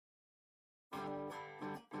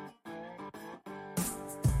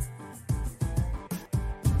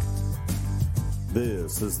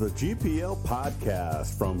This is the GPL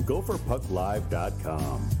podcast from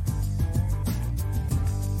GopherPuckLive.com.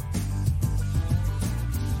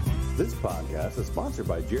 This podcast is sponsored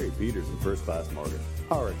by Jerry Peters and First Class Mortgage.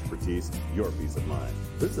 Our expertise, your peace of mind.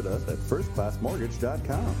 Visit us at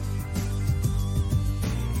firstclassmortgage.com.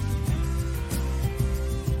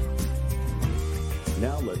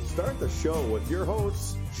 Now let's start the show with your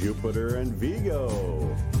hosts, Jupiter and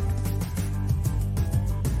Vigo.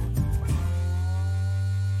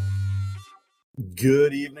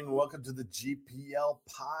 Good evening. Welcome to the GPL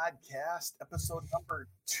podcast, episode number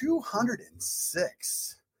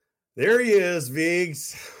 206. There he is,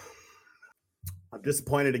 Viggs. I'm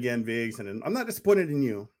disappointed again, Viggs, and I'm not disappointed in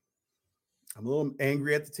you. I'm a little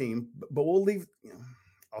angry at the team, but we'll leave.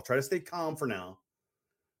 I'll try to stay calm for now,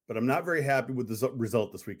 but I'm not very happy with the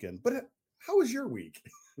result this weekend. But how was your week?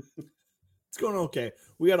 It's going okay.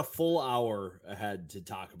 We got a full hour ahead to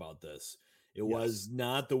talk about this. It was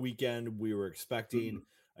not the weekend we were expecting.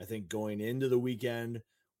 Mm-hmm. I think going into the weekend,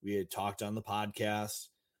 we had talked on the podcast.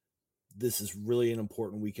 This is really an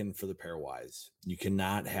important weekend for the pairwise. You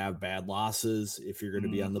cannot have bad losses if you're going to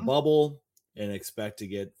be on the bubble and expect to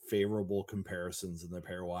get favorable comparisons in the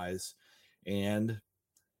pairwise. And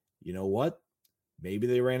you know what? Maybe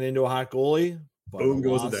they ran into a hot goalie. But boom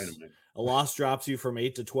goes the dynamite. A loss drops you from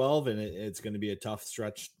 8 to 12, and it's going to be a tough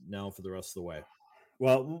stretch now for the rest of the way.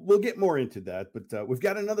 Well, we'll get more into that, but we've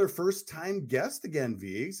got another first-time guest again,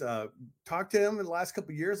 Viggs. Talked to him in the last couple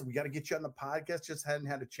of years. We got to get you on the podcast. Just hadn't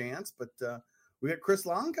had a chance, but we got Chris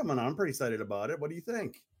Long coming on. I'm pretty excited about it. What do you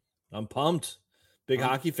think? I'm pumped. Big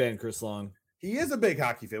hockey fan, Chris Long. He is a big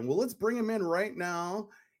hockey fan. Well, let's bring him in right now.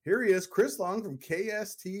 Here he is, Chris Long from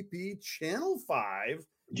KSTP Channel 5.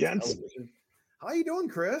 Gents. How you doing,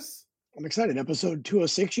 Chris? I'm excited. Episode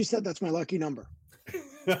 206, you said? That's my lucky number.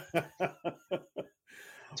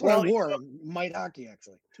 That's what I wore. Might hockey,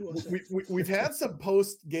 actually. We've had some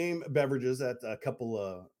post-game beverages at a couple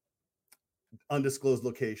of undisclosed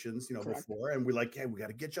locations, Correct. Before, and we're like, hey, we got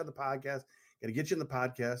to get you on the podcast. Got to get you in the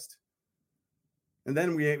podcast. And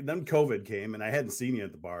then COVID came, and I hadn't seen you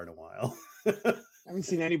at the bar in a while. I haven't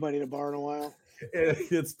seen anybody at a bar in a while.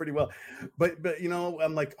 It's pretty well, but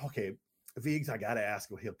I'm like, okay, Viggs, I got to ask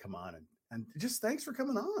him. He'll come on, and just thanks for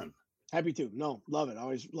coming on. Happy to. No, love it. I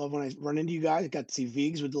always love when I run into you guys. I got to see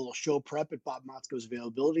Viggs with a little show prep at Bob Motzko's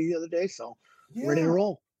availability the other day. So ready to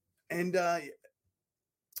roll. And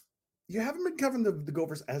you haven't been covering the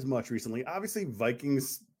Gophers as much recently. Obviously,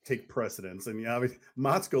 Vikings take precedence. And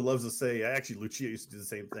Motzko loves to say, actually, Lucia used to do the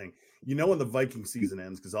same thing. When the Viking season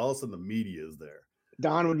ends, because all of a sudden the media is there.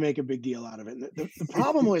 Don would make a big deal out of it. And the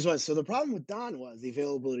problem was the problem with Don was the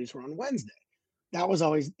availabilities were on Wednesday. That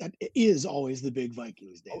is always the big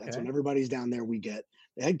Vikings day. Okay. That's when everybody's down there. We get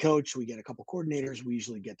the head coach, we get a couple coordinators, we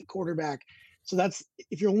usually get the quarterback. So that's,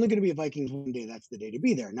 if you're only going to be a Vikings one day, that's the day to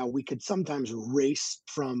be there. Now we could sometimes race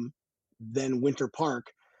from then Winter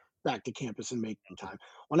Park back to campus and make time.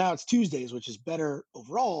 Well, now it's Tuesdays, which is better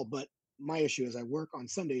overall, but my issue is I work on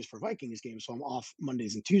Sundays for Vikings games, so I'm off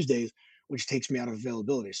Mondays and Tuesdays, which takes me out of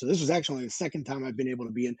availability. So this was actually the second time I've been able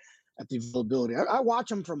to be in at the availability. I watch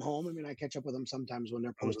them from home. I mean, I catch up with them sometimes when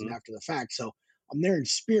they're posting after the fact. So I'm there in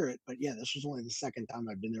spirit, but yeah, this was only the second time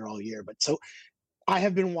I've been there all year. But so I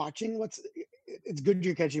have been watching it's good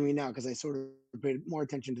you're catching me now, because I sort of paid more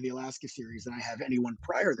attention to the Alaska series than I have anyone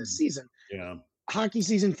prior this season. Yeah. Hockey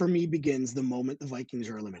season for me begins the moment the Vikings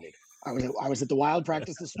are eliminated. I was at the Wild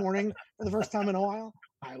practice this morning for the first time in a while.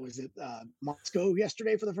 I was at Moscow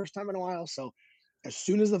yesterday for the first time in a while. So as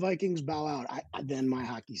soon as the Vikings bow out, then my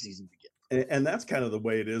hockey season begins. And that's kind of the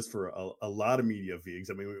way it is for a lot of media,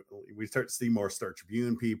 Viggs. I mean, we start to see more Star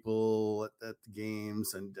Tribune people at the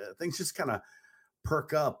games, and things just kind of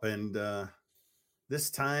perk up. And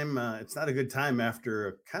this time, it's not a good time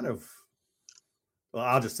after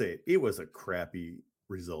I'll just say it was a crappy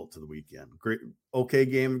result to the weekend. Great, okay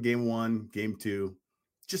game one, game two,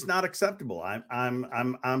 just not acceptable.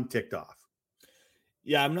 I'm ticked off.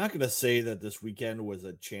 Yeah, I'm not going to say that this weekend was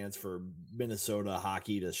a chance for Minnesota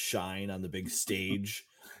hockey to shine on the big stage,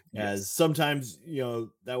 as sometimes,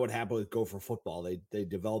 that would happen with Gopher football. They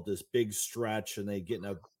develop this big stretch and they get in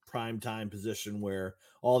a prime time position where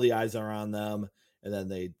all the eyes are on them, and then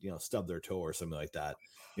they, stub their toe or something like that.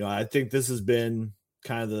 I think this has been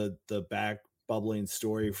kind of the back bubbling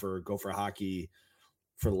story for Gopher hockey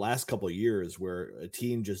for the last couple of years, where a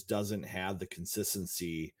team just doesn't have the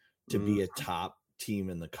consistency to be a top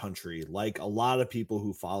team in the country, like a lot of people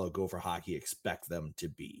who follow Gopher hockey expect them to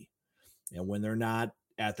be. And when they're not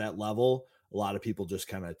at that level, a lot of people just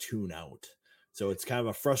kind of tune out. So it's kind of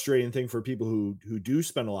a frustrating thing for people who do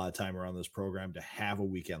spend a lot of time around this program to have a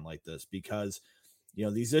weekend like this, because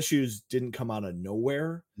these issues didn't come out of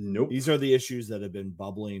nowhere. Nope. These are the issues that have been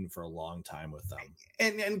bubbling for a long time with them.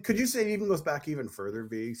 And could you say it even goes back even further,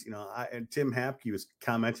 Viggs? And Tim Hapke was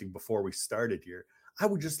commenting before we started here. I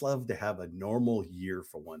would just love to have a normal year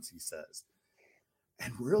for once, he says.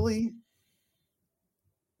 And really,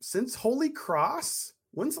 since Holy Cross,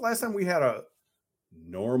 when's the last time we had a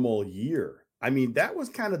normal year? I mean, that was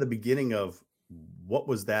kind of the beginning of what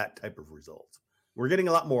was that type of result. We're getting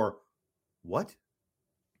a lot more, what?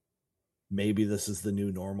 Maybe this is the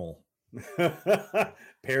new normal.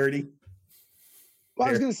 Parody. Well,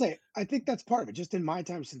 I was going to say, I think that's part of it. Just in my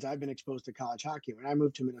time since I've been exposed to college hockey, when I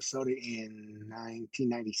moved to Minnesota in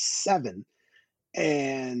 1997,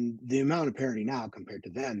 and the amount of parity now compared to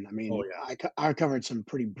then, I mean, I covered some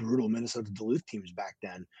pretty brutal Minnesota Duluth teams back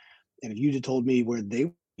then. And if you'd have told me where they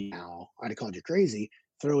were now, I'd have called you crazy.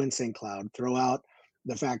 Throw in St. Cloud, throw out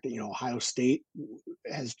the fact that, Ohio State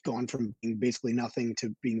has gone from being basically nothing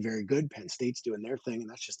to being very good. Penn State's doing their thing, and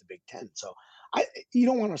that's just the Big Ten. So you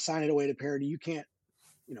don't want to sign it away to parity. You can't,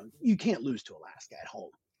 you can't lose to Alaska at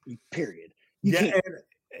home, period. You can't.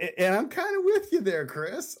 And I'm kind of with you there,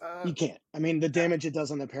 Chris. You can't. I mean, the damage it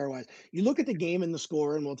does on the pairwise. You look at the game and the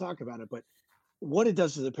score, and we'll talk about it, but what it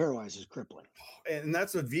does to the pairwise is crippling. And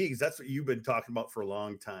that's what Viggs, that's what you've been talking about for a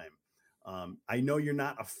long time. I know you're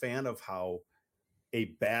not a fan of how a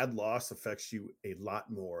bad loss affects you a lot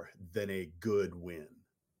more than a good win.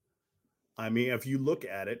 I mean, if you look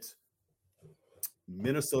at it,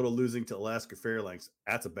 Minnesota losing to Alaska Fairbanks,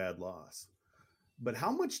 that's a bad loss. But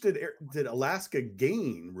how much did Alaska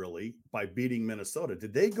gain really by beating Minnesota?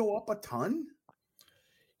 Did they go up a ton?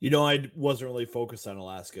 I wasn't really focused on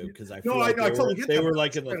Alaska because I feel they were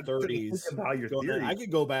like in the 30s. I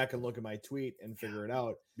could go back and look at my tweet and figure it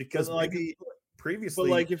out because maybe previously.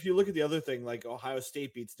 But if you look at the other thing, like Ohio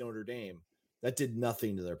State beats Notre Dame, that did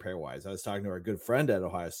nothing to their pairwise. I was talking to our good friend at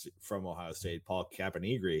from Ohio State, Paul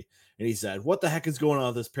Caponegri, and he said, "What the heck is going on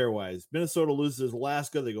with this pairwise? Minnesota loses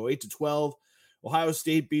Alaska, they go 8-12. Ohio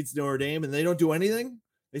State beats Notre Dame, and they don't do anything.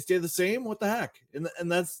 They stay the same. What the heck?"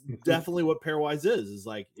 And that's definitely what pairwise is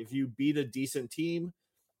like if you beat a decent team,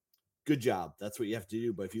 good job. That's what you have to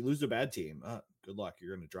do. But if you lose a bad team, good luck.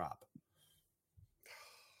 You're going to drop.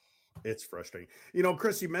 It's frustrating.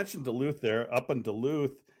 Chris, you mentioned Duluth there. Up in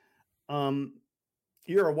Duluth,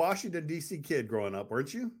 you're a Washington, D.C. kid growing up,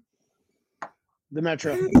 weren't you? The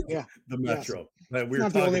Metro. Yeah. The Metro. Yes. It's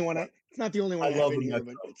not the only one. It's not the only one I love in here,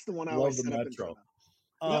 but it's the one I always set up in front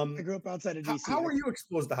of. I grew up outside of DC. How were you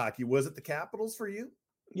exposed to hockey? Was it the Capitals for you?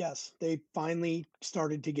 Yes, they finally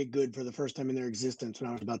started to get good for the first time in their existence when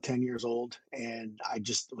I was about 10 years old, and I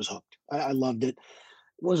just was hooked. I loved it.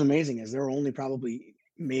 What was amazing is there were only probably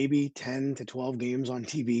maybe 10 to 12 games on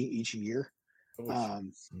TV each year.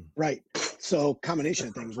 Right. So combination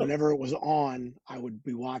of things. Whenever it was on, I would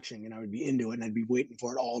be watching and I would be into it, and I'd be waiting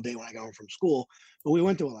for it all day when I got home from school. But we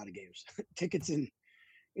went to a lot of games. Tickets in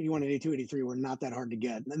 81, 82, 83 were not that hard to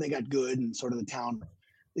get. And then they got good, and sort of the town,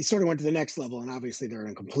 they sort of went to the next level. And obviously they're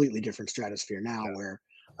in a completely different stratosphere now where,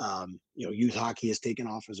 youth hockey has taken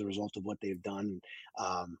off as a result of what they've done.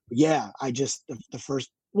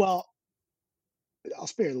 I'll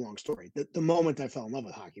spare the long story. The moment I fell in love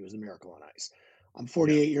with hockey was the Miracle on Ice. I'm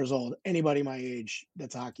 48 years old. Anybody my age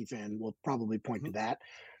that's a hockey fan will probably point to that.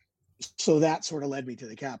 So that sort of led me to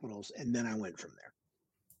the Capitals, and then I went from there.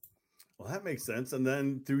 Well, that makes sense. And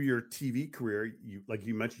then through your TV career, like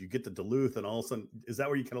you mentioned, you get to Duluth, and all of a sudden, is that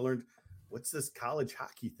where you kind of learned, what's this college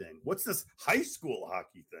hockey thing? What's this high school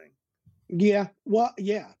hockey thing? Yeah. Well,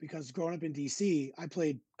 yeah, because growing up in DC, I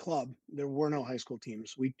played club. There were no high school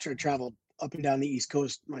teams. We traveled up and down the East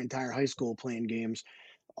Coast my entire high school playing games.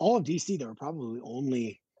 All of DC, there were probably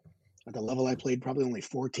only, at the level I played, probably only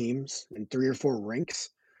 4 teams and 3 or 4 rinks.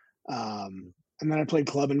 And then I played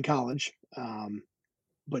club in college.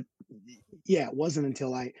 But yeah, it wasn't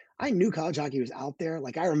until I knew college hockey was out there.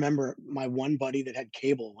 Like I remember my one buddy that had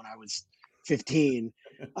cable when I was 15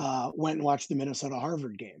 went and watched the Minnesota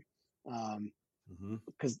Harvard game.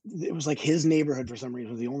 Because it was like his neighborhood for some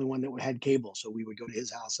reason was the only one that had cable. So we would go to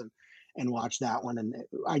his house and watch that one. And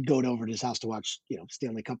I'd go over to his house to watch,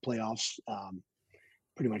 Stanley Cup playoffs,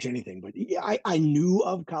 pretty much anything. But yeah, I knew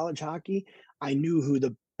of college hockey. I knew who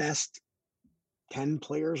the best 10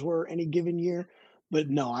 players were any given year. But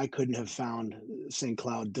no, I couldn't have found St.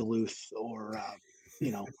 Cloud, Duluth, or,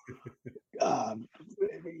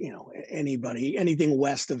 anybody, anything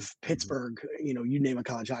west of Pittsburgh, you name a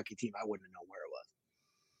college hockey team, I wouldn't know where it was.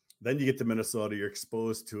 Then you get to Minnesota, you're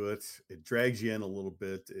exposed to it. It drags you in a little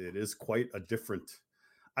bit. It is quite a different,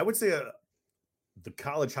 I would say the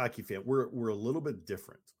college hockey fan, we're a little bit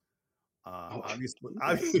different. Obviously,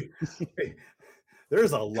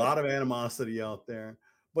 there's a lot of animosity out there,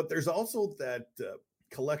 but there's also that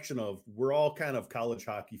collection of we're all kind of college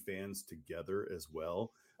hockey fans together as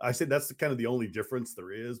well. I said that's kind of the only difference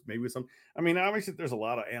there is. Maybe some. I mean, obviously there's a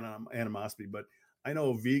lot of animosity, but I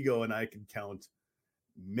know Vigo and I can count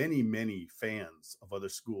many fans of other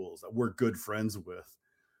schools that we're good friends with,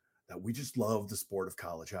 that we just love the sport of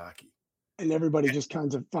college hockey. And everybody just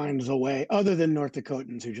kind of finds a way, other than North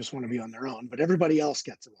Dakotans who just want to be on their own, but everybody else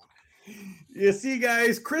gets along. You see,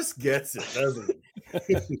 guys, Chris gets it, doesn't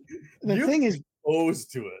he? The thing is,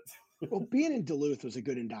 opposed to it. Well, being in Duluth was a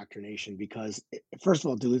good indoctrination because, first of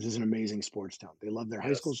all, Duluth is an amazing sports town. They love their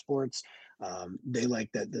high school sports. They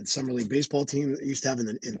like that summer league baseball team that they used to have in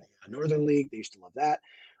the Northern League. They used to love that.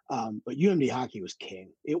 But UMD hockey was king.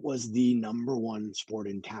 It was the number one sport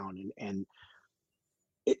in town, and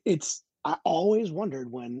it's. I always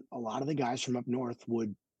wondered when a lot of the guys from up north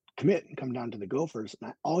would commit and come down to the Gophers,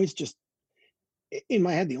 and I always just, in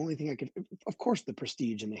my head, the only thing I could, of course, the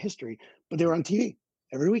prestige and the history, but they were on TV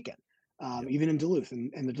every weekend. Even in Duluth,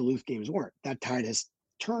 and the Duluth games weren't. That tide has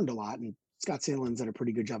turned a lot, and Scott Sandlin's done a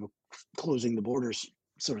pretty good job of closing the borders,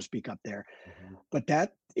 so to speak, up there. Mm-hmm.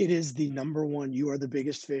 But it is the number one. You are the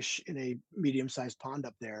biggest fish in a medium-sized pond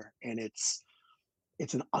up there, and it's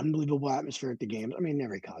an unbelievable atmosphere at the games. I mean,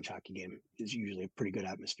 every college hockey game is usually a pretty good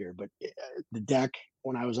atmosphere, but the deck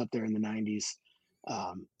when I was up there in the '90s.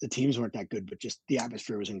 The teams weren't that good, but just the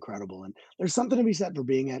atmosphere was incredible. And there's something to be said for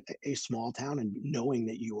being at a small town and knowing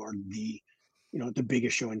that you are the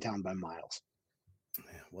biggest show in town by miles.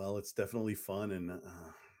 Well, it's definitely fun. And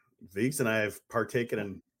Viggs and I have partaken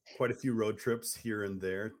in quite a few road trips here and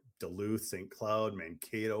there. Duluth, St. Cloud,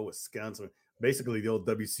 Mankato, Wisconsin, basically the old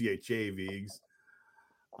WCHA Viggs.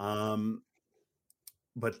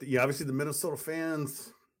 But obviously the Minnesota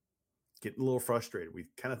fans getting a little frustrated. We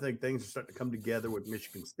kind of think things are starting to come together with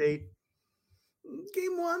Michigan State.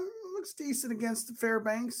 Game 1 looks decent against the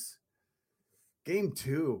Fairbanks. Game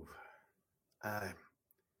 2,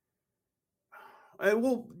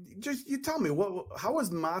 well, just you tell me how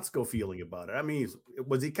was Motzko feeling about it? I mean,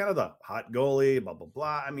 was he kind of the hot goalie? Blah blah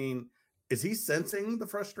blah. I mean, is he sensing the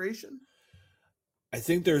frustration? I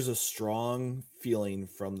think there's a strong feeling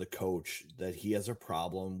from the coach that he has a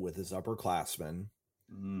problem with his upperclassmen.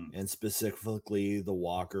 And specifically the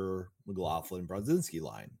Walker, McLaughlin, Brodzinski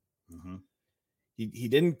line. Mm-hmm. He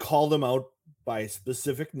didn't call them out by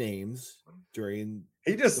specific names during.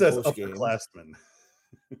 He just says upperclassmen,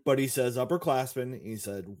 but he says upperclassmen. He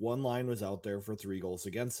said one line was out there for 3 goals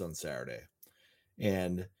against on Saturday,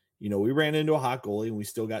 and we ran into a hot goalie and we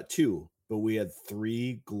still got 2, but we had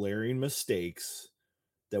 3 glaring mistakes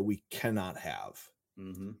that we cannot have.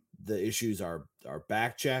 Mm-hmm. The issues are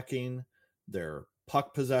backjacking. They're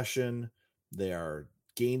puck possession. They are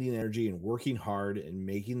gaining energy and working hard and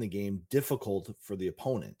making the game difficult for the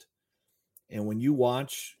opponent. And when you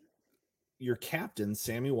watch your captain,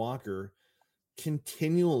 Sammy Walker,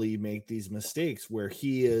 continually make these mistakes where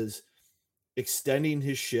he is extending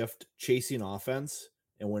his shift, chasing offense,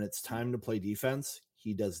 and when it's time to play defense,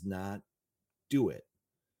 he does not do it.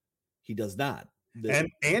 He does not.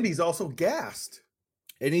 And he's also gassed.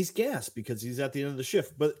 And he's gassed because he's at the end of the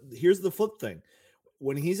shift. But here's the flip thing.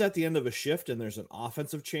 When he's at the end of a shift and there's an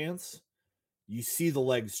offensive chance, you see the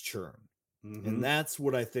legs churn. Mm-hmm. And that's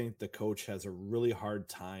what I think the coach has a really hard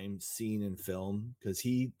time seeing in film because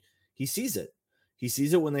he sees it. He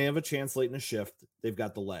sees it when they have a chance late in a shift, they've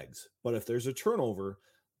got the legs. But if there's a turnover,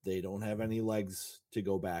 they don't have any legs to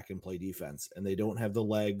go back and play defense. And they don't have the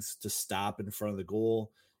legs to stop in front of the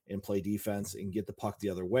goal and play defense and get the puck the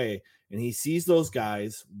other way. And he sees those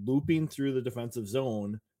guys looping through the defensive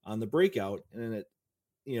zone on the breakout, and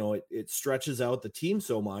it stretches out the team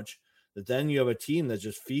so much that then you have a team that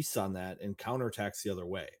just feasts on that and counterattacks the other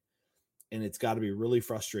way. And it's got to be really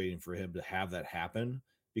frustrating for him to have that happen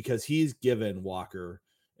because he's given Walker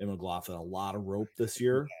and McLaughlin a lot of rope this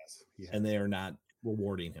year, and they are not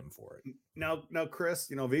rewarding him for it. Now, Chris,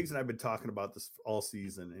 Viggs and I have been talking about this all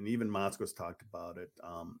season, and even Motzko's talked about it.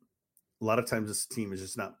 A lot of times this team is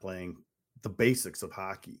just not playing the basics of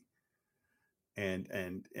hockey.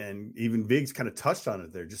 And even Viggs kind of touched on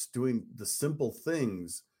it there, just doing the simple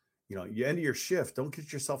things. You end your shift, don't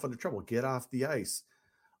get yourself into trouble, get off the ice.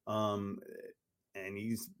 And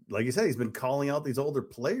he's, like you said, he's been calling out these older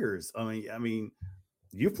players. I mean,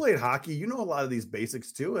 you've played hockey, a lot of these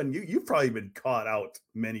basics too, and you've probably been caught out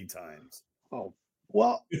many times. Oh,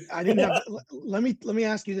 well, I didn't have. let me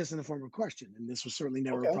ask you this in the form of a question, and this was certainly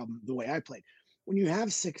never a problem the way I played. When you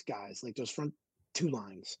have 6 guys like those front 2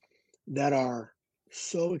 lines that are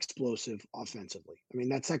so explosive offensively, I mean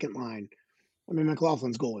that second line. I mean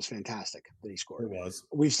McLaughlin's goal was fantastic that he scored. It was.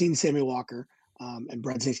 We've seen Sammy Walker. and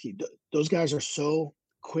Bradzinski. Those guys are so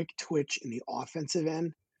quick twitch in the offensive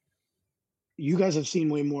end. You guys have seen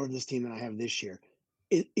way more of this team than I have this year.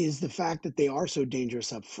 It is the fact that they are so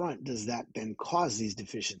dangerous up front. Does that then cause these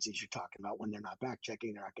deficiencies you're talking about when they're not back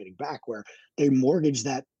checking, they're not getting back, where they mortgage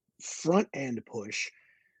that front end push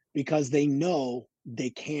because they know they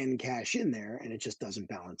can cash in there and it just doesn't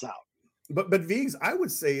balance out. But Viggs, I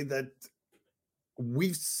would say that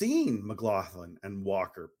we've seen McLaughlin and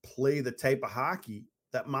Walker play the type of hockey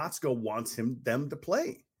that Motzko wants them to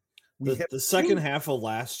play. The second half of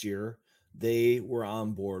last year, they were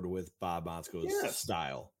on board with Bob Motzko's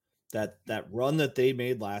style. That run that they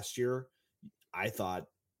made last year, I thought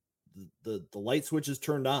the light switches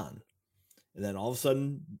turned on. And then all of a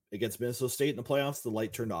sudden, against Minnesota State in the playoffs, the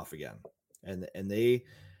light turned off again. And I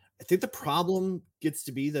think the problem gets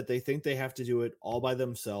to be that they think they have to do it all by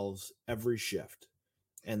themselves every shift.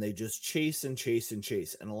 And they just chase and chase and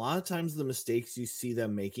chase. And a lot of times the mistakes you see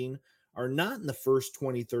them making are not in the first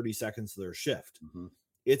 20, 30 seconds of their shift. Mm-hmm.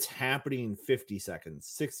 It's happening 50 seconds,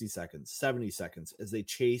 60 seconds, 70 seconds as they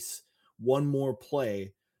chase one more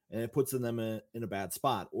play, and it puts them in a bad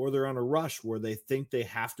spot. Or they're on a rush where they think they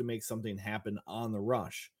have to make something happen on the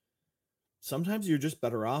rush. Sometimes you're just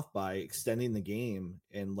better off by extending the game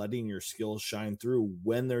and letting your skills shine through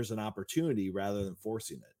when there's an opportunity rather than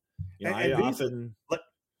forcing it. You know,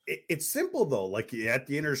 it's simple though. Like at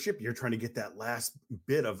the intership, you're trying to get that last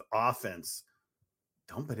bit of offense.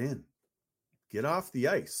 Dump it in. Get off the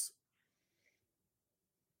ice.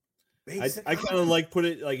 I kind of like put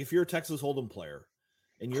it like if you're a Texas Hold'em player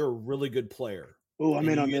and you're a really good player. Oh, I'm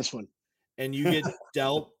in on this one. And you get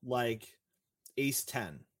dealt like ace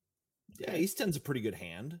 10. Yeah, ace 10 is a pretty good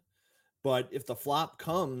hand. But if the flop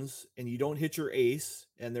comes and you don't hit your ace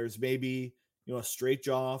and there's maybe, you know, a straight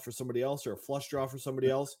draw for somebody else or a flush draw for somebody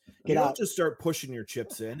else, you don't just start pushing your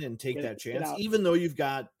chips in and take that chance, even though you've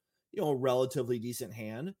got, you know, a relatively decent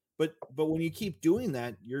hand. But when you keep doing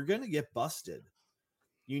that, you're going to get busted.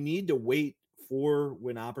 You need to wait for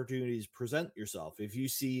when opportunities present yourself. If you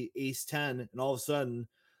see ace 10 and all of a sudden,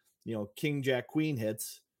 you know, king, jack, queen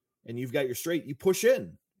hits and you've got your straight, you push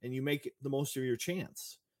in and you make the most of your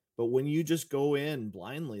chance. But when you just go in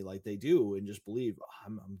blindly like they do and just believe, oh,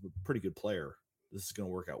 I'm a pretty good player, this is going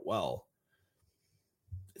to work out well,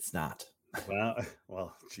 it's not.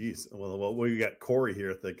 Well, geez. Well, we got Corey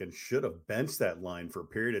here thinking should have benched that line for a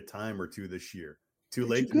period of time or two this year. Too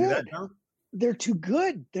late to do that now? They're too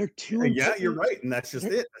good. They're too. Yeah, you're right, and that's just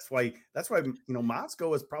it. That's why you know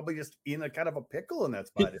Motzko is probably just in a kind of a pickle in that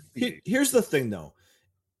spot. Here's the thing, though.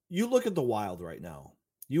 You look at the Wild right now.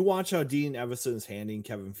 You watch how Dean Evison is handling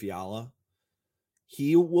Kevin Fiala.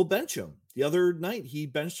 He will bench him. The other night, he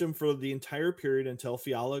benched him for the entire period until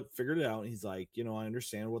Fiala figured it out. He's like, you know, I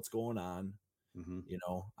understand what's going on. Mm-hmm. You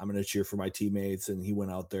know, I'm going to cheer for my teammates. And he went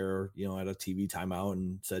out there, you know, at a TV timeout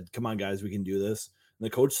and said, come on, guys, we can do this. And the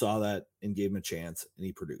coach saw that and gave him a chance, and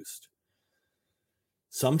he produced.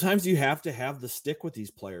 Sometimes you have to have the stick with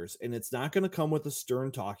these players, and it's not going to come with a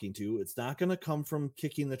stern talking to. It's not going to come from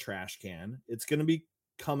kicking the trash can. It's going to be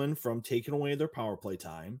coming from taking away their power play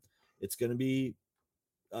time. It's going to be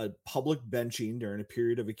a public benching during a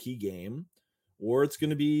period of a key game, or it's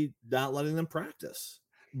going to be not letting them practice.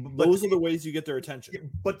 Those are the ways you get their attention.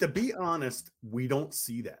 But to be honest, we don't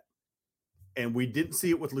see that. And we didn't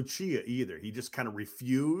see it with Lucia either. He just kind of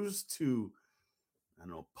refused to, I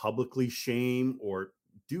don't know, publicly shame or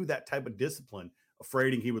do that type of discipline,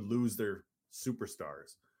 afraid he would lose their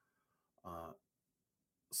superstars.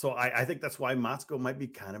 So I think that's why Motzko might be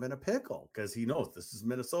kind of in a pickle, because he knows this is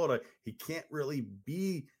Minnesota. He can't really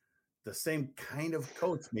be the same kind of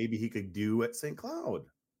coach maybe he could do at St. Cloud.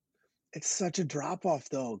 It's such a drop-off,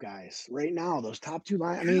 though, guys. Right now, those top two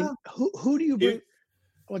lines. I mean, who do you bring?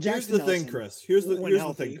 Well, here's the thing, Chris. Here's the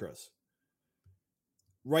thing, Chris.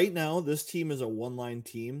 Right now, this team is a one-line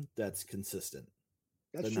team that's consistent.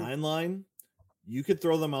 That's the true. 9 line, you could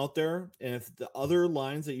throw them out there, and if the other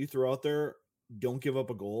lines that you throw out there don't give up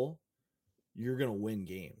a goal, you're going to win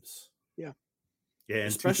games. Yeah. Yeah, and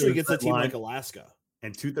especially against a team like Alaska.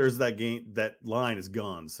 And 2/3 of that line is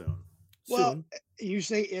gone soon. Well, you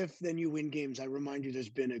say if, then you win games. I remind you, there's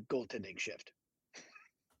been a goaltending shift.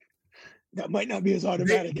 That might not be as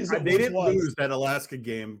automatic as it they didn't was. Lose that Alaska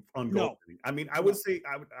game on goaltending. I mean, I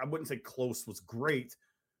wouldn't say close was great,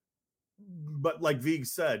 but like Vig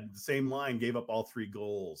said, the same line gave up all 3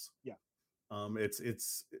 goals. Yeah.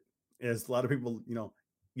 It's as a lot of people, you know,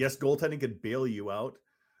 yes, goaltending could bail you out,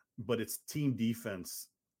 but it's team defense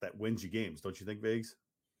that wins you games. Don't you think, Viggs?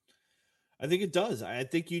 I think it does. I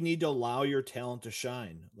think you need to allow your talent to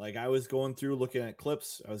shine. Like I was going through looking at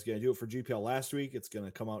clips. I was going to do it for GPL last week. It's going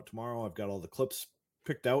to come out tomorrow. I've got all the clips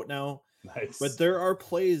picked out now. Nice. But there are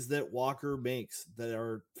plays that Walker makes that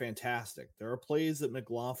are fantastic. There are plays that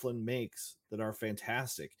McLaughlin makes that are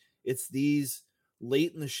fantastic. It's these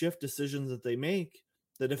late in the shift decisions that they make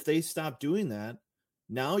that if they stop doing that,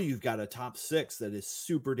 now you've got a top 6 that is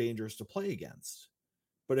super dangerous to play against.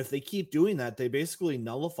 But if they keep doing that, they basically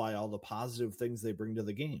nullify all the positive things they bring to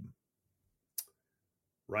the game.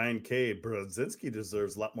 Ryan K. Brodzinski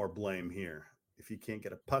deserves a lot more blame here. If he can't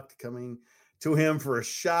get a puck coming to him for a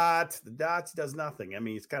shot, the dots does nothing. I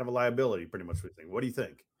mean, it's kind of a liability, pretty much. What do you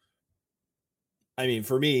think? I mean,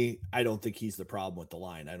 for me, I don't think he's the problem with the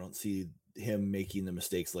line. I don't see him making the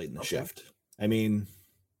mistakes late in the shift. I mean,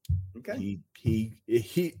 okay.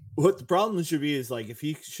 He what the problem should be is like if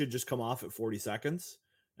he should just come off at 40 seconds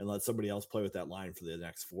and let somebody else play with that line for the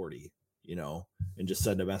next 40, and just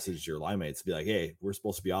send a message to your line mates, be like, hey, we're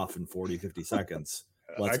supposed to be off in 40, 50 seconds.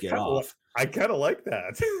 Let's get off. I kind of like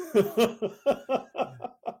that.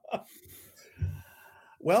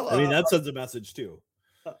 Well, I mean, that sends a message too.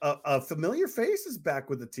 A familiar face is back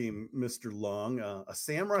with the team, Mr. Long.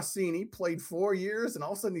 Sam Rossini played 4 years, and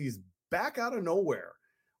all of a sudden he's back out of nowhere.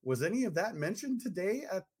 Was any of that mentioned today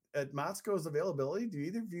at Motzko's availability? Do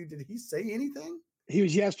either of you, did he say anything? He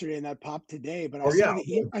was yesterday, and that popped today. But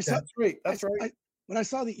That's right. When I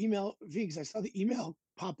saw the email, Viggs, I saw the email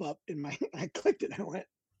pop up in I clicked it and I went,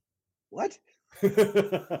 what?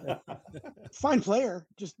 Fine player,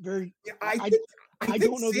 just very. Yeah, I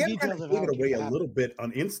don't know the details of how it away a little bit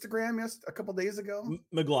on Instagram a couple days ago.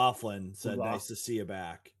 McLaughlin said, nice to see you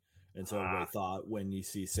back. And so everybody thought when you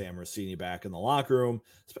see Sam Rossini back in the locker room,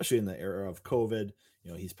 especially in the era of COVID,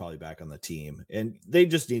 he's probably back on the team. And they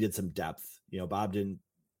just needed some depth. Bob didn't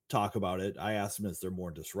talk about it. I asked him, is there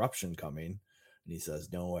more disruption coming? And he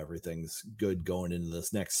says, no, everything's good going into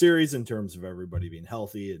this next series in terms of everybody being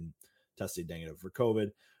healthy and testing negative for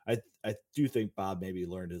COVID. I do think Bob maybe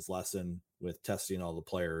learned his lesson with testing all the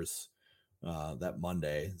players that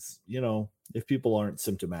Monday. If people aren't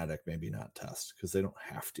symptomatic, maybe not test because they don't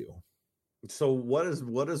have to. So what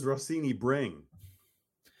does Rossini bring?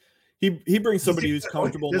 He brings somebody who's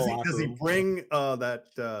comfortable in the locker room. Does he bring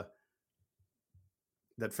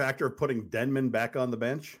that factor of putting Denman back on the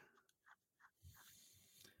bench?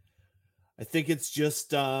 I think it's just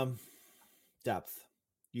depth.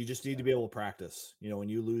 You just need to be able to practice. When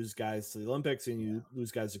you lose guys to the Olympics and you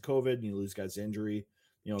lose guys to COVID and you lose guys to injury,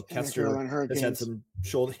 Kester has had some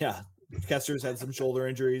shoulder. Yeah. Kester's had some shoulder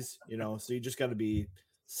injuries, so you just got to be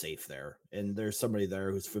safe there. And there's somebody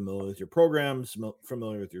there who's familiar with your programs,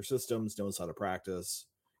 familiar with your systems, knows how to practice.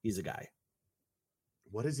 He's a guy.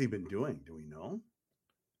 What has he been doing? Do we know?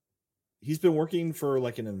 He's been working for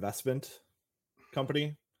like an investment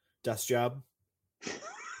company, desk job.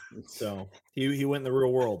 So he went in the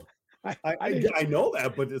real world. I know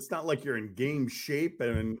that, but it's not like you're in game shape,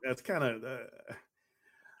 and that's kind of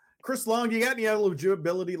Chris Long. You got any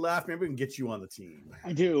eligibility left? Maybe we can get you on the team.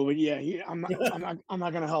 I do, but yeah, I'm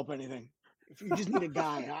not going to help anything. If you just need a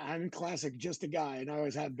guy, I'm classic, just a guy, and I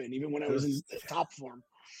always have been, even when I was in top form.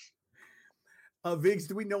 Viggs,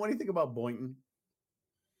 do we know anything about Boynton?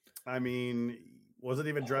 I mean, wasn't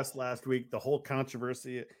even addressed last week. The whole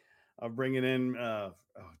controversy of bringing in,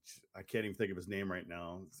 I can't even think of his name right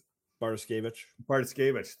now.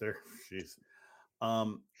 Bartoskevich. There, jeez.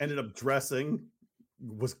 Ended up dressing,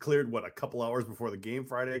 was cleared a couple hours before the game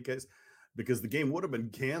Friday, because the game would have been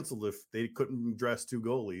canceled if they couldn't dress 2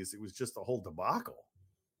 goalies. It was just a whole debacle.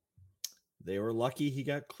 They were lucky he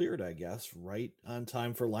got cleared, I guess, right on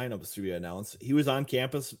time for lineups to be announced. He was on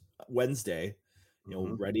campus Wednesday,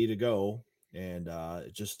 ready to go, and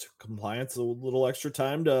it just took compliance a little extra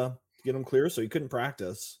time to get him clear, so he couldn't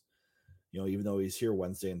practice. Even though he's here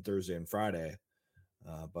Wednesday and Thursday and Friday,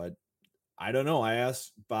 but I don't know. I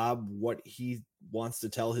asked Bob what he wants to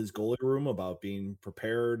tell his goalie room about being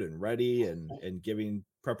prepared and ready and giving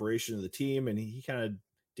preparation to the team. And he kind of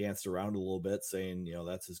danced around a little bit saying,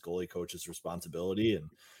 that's his goalie coach's responsibility. And,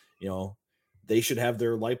 they should have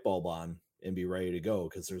their light bulb on and be ready to go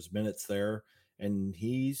because there's minutes there. And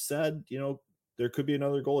he said, there could be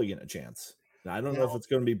another goalie getting a chance. And I don't know if it's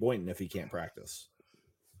going to be Boynton if he can't practice.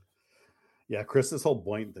 Yeah, Chris, this whole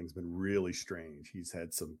Boynton thing's been really strange. He's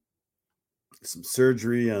had some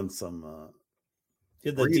surgery on some he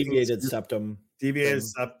had the deviated septum.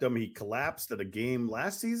 Septum. He collapsed at a game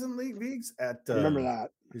last season, Viggs, at remember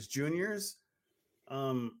that his juniors.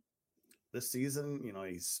 This season,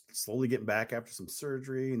 he's slowly getting back after some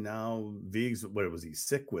surgery. Now Viggs, what was he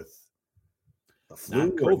sick with? The flu?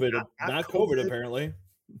 Not COVID, apparently.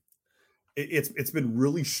 it's been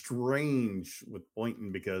really strange with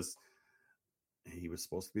Boynton because he was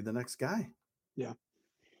supposed to be the next guy. Yeah.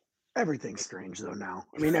 Everything's strange though now.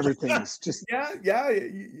 I mean, everything's just yeah.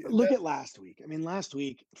 Look at last week. I mean, last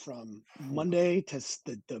week from Monday to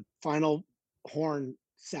the final horn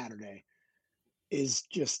Saturday is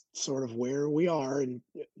just sort of where we are, and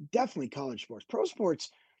definitely college sports. Pro sports,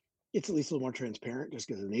 it's at least a little more transparent just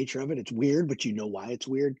because of the nature of it. It's weird, but you know why it's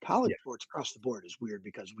weird. College sports across the board is weird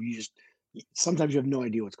because sometimes you have no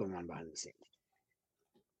idea what's going on behind the scenes.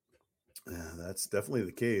 Yeah, that's definitely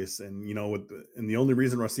the case. And, and the only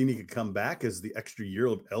reason Rossini could come back is the extra year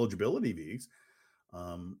of eligibility leagues.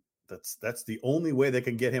 That's the only way they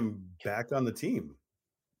can get him back on the team.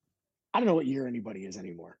 I don't know what year anybody is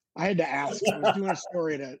anymore. I had to ask. I was doing a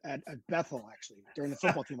story at Bethel, actually, during the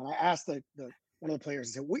football team. And I asked one of the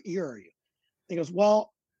players, I said, what year are you? He goes,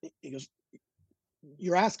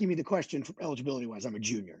 you're asking me the question from eligibility wise. I'm a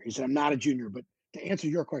junior. He said, I'm not a junior, but to answer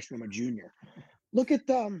your question, I'm a junior. Look at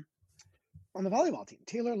on the volleyball team,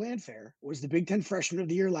 Taylor Landfair was the Big Ten freshman of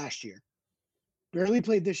the year last year. Barely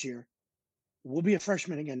played this year. Will be a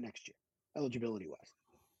freshman again next year, eligibility wise.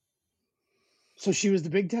 So she was the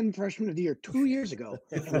Big Ten freshman of the year 2 years ago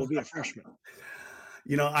and will be a freshman.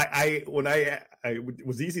 I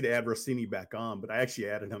was easy to add Rossini back on, but I actually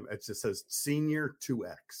added him. It just says senior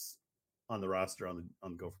 2X on the roster on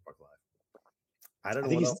Gopher Puck Live. I don't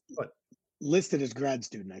know what else, but listed as grad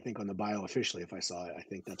student, I think, on the bio officially. If I saw it, I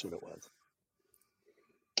think that's what it was.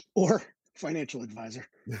 Or financial advisor.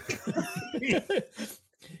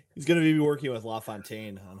 He's going to be working with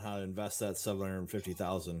LaFontaine on how to invest that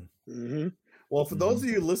 $750,000. Mm-hmm. Well, for those of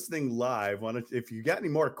you listening live, if you got any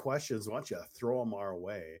more questions, why don't you throw them our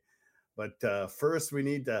way? But first, we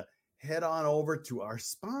need to head on over to our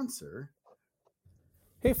sponsor.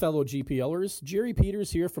 Hey, fellow GPLers, Jerry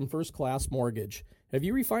Peters here from First Class Mortgage. Have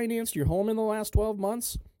you refinanced your home in the last 12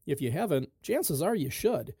 months? If you haven't, chances are you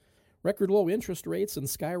should. Record low interest rates and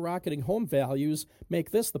skyrocketing home values make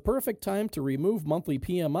this the perfect time to remove monthly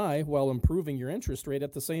PMI while improving your interest rate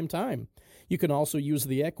at the same time. You can also use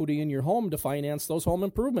the equity in your home to finance those home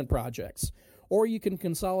improvement projects. Or you can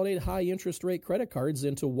consolidate high interest rate credit cards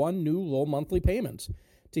into one new low monthly payment.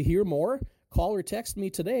 To hear more, call or text me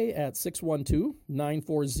today at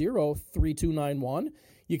 612-940-3291.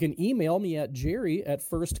 You can email me at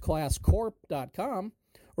jerry@firstclasscorp.com.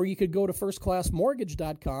 Or you could go to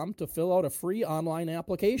firstclassmortgage.com to fill out a free online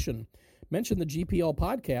application. Mention the GPL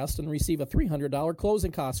podcast and receive a $300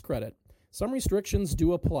 closing cost credit. Some restrictions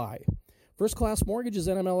do apply. First Class Mortgage's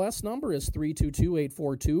NMLS number is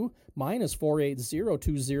 322842, mine is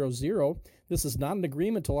 480200. This is not an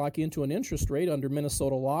agreement to lock into an interest rate under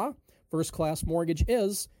Minnesota law. First Class Mortgage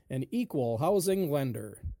is an equal housing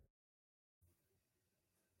lender.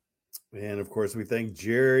 And, of course, we thank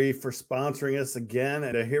Jerry for sponsoring us again.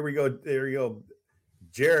 And here we go. There you go.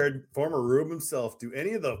 Jared, former Rube himself. Do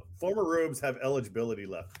any of the former Rubes have eligibility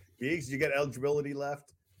left? Biggs, you got eligibility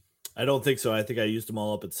left? I don't think so. I think I used them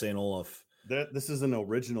all up at St. Olaf. This is an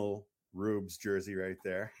original Rubes jersey right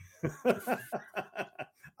there.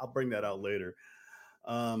 I'll bring that out later.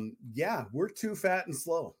 Yeah, we're too fat and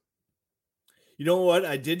slow. You know what?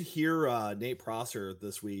 I did hear Nate Prosser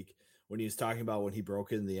this week when he was talking about when he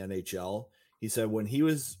broke in the NHL. He said when he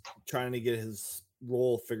was trying to get his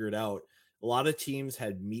role figured out, a lot of teams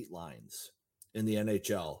had meat lines in the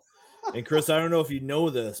NHL. And Chris, I don't know if you know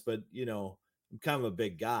this, but I'm kind of a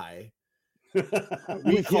big guy.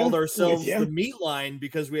 We called ourselves the meat line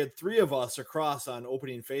because we had three of us across on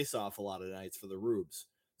opening faceoff a lot of nights for the Rubes.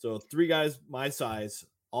 So three guys my size,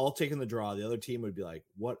 all taking the draw. The other team would be like,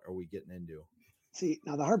 what are we getting into? See,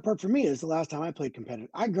 now the hard part for me is the last time I played competitive,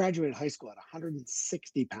 I graduated high school at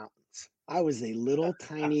 160 pounds. I was a little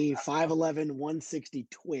tiny 5'11", 160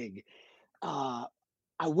 twig.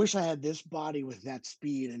 I wish I had this body with that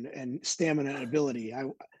speed and stamina and ability. I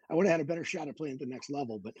would have had a better shot at playing at the next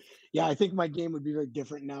level. But yeah, I think my game would be very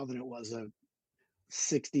different now than it was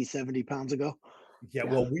 60, 70 pounds ago. Yeah,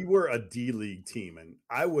 well, we were a D-League team, and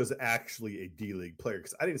I was actually a D-League player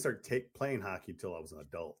because I didn't start playing hockey until I was an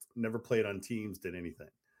adult. Never played on teams, did anything.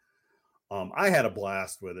 I had a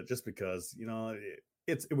blast with it just because,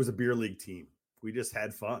 it was a beer league team. We just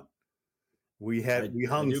had fun. We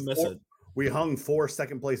hung 4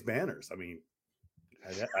 second-place banners. I mean,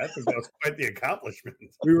 I think that was quite the accomplishment.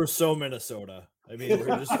 We were so Minnesota. I mean, we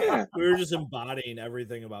were just embodying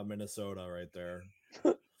everything about Minnesota right there.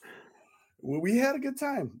 We had a good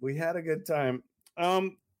time.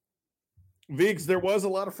 Viggs, there was a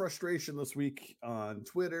lot of frustration this week on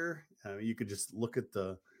Twitter. You could just look at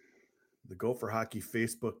the Gopher Hockey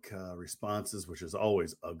Facebook responses, which is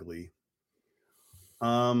always ugly.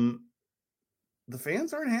 the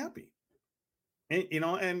fans aren't happy.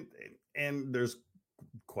 And, and there's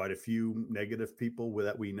quite a few negative people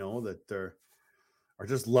that we know that are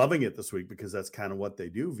just loving it this week because that's kind of what they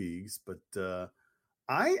do, Vigs. But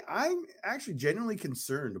I'm actually genuinely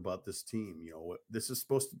concerned about this team. This is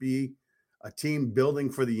supposed to be a team building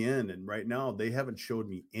for the end, and right now they haven't showed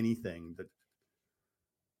me anything that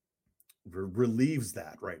relieves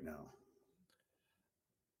that right now.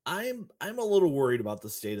 I'm a little worried about the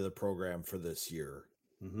state of the program for this year.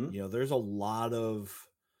 Mm-hmm. There's a lot of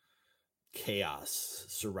chaos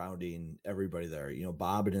surrounding everybody there.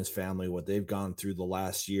 Bob and his family, what they've gone through the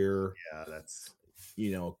last year. Yeah, that's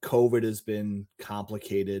COVID has been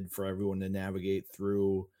complicated for everyone to navigate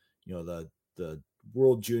through. The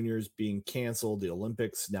World Juniors being canceled, the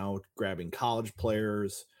Olympics now grabbing college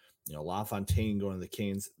players, LaFontaine going to the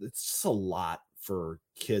Canes. It's just a lot for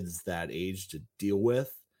kids that age to deal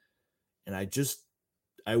with. And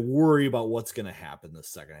I worry about what's going to happen the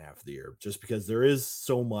second half of the year, just because there is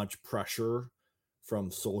so much pressure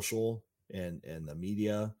from social and the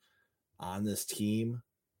media on this team.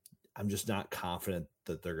 I'm just not confident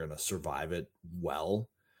that they're going to survive it well.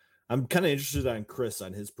 I'm kind of interested on Chris,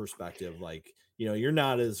 on his perspective. Like, you're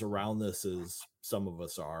not as around this as some of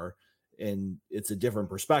us are, and it's a different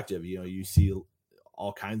perspective. You see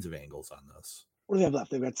all kinds of angles on this. What do they have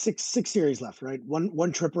left? They've got six series left, right?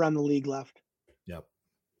 One trip around the league left. Yep.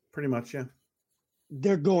 Pretty much, yeah.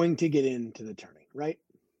 They're going to get into the tourney, right?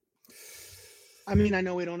 I mean, I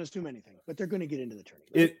know we don't assume anything, but they're going to get into the tourney.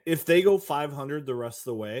 Right? If they go 500 the rest of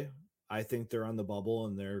the way, I think they're on the bubble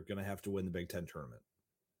and they're going to have to win the Big Ten tournament.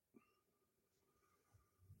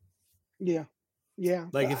 Yeah. Yeah.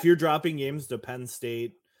 Like if you're dropping games to Penn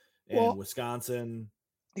State and Wisconsin,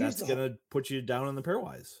 that's going to put you down in the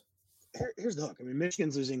pairwise. Here's the hook. I mean,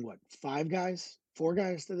 Michigan's losing what? 4 guys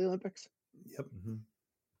to the Olympics? Yep. Mm-hmm.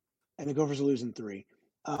 And the Gophers are losing 3.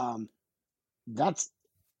 That's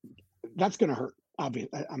going to hurt.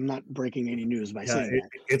 Obviously, I'm not breaking any news by saying that.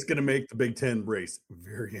 It's going to make the Big Ten race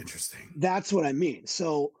very interesting. That's what I mean.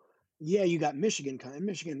 So, yeah, you got Michigan coming.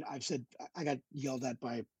 Michigan, I've said, I got yelled at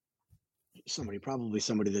by probably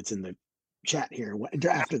somebody that's in the chat here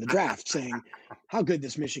after the draft saying how good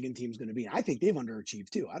this Michigan team is going to be. I think they've underachieved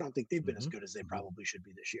too. I don't think they've been as good as they probably should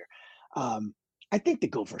be this year. I think the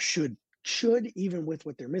Gophers should even with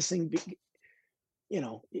what they're missing.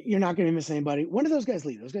 You're not going to miss anybody. When do those guys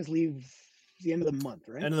leave? Those guys leave the end of the month,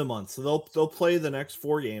 right? End of the month. So they'll play the next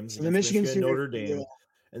 4 games. So the Michigan Notre Dame,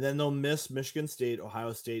 and then they'll miss Michigan State,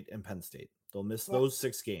 Ohio State, and Penn State. They'll miss those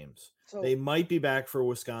 6 games. So they might be back for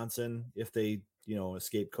Wisconsin if they,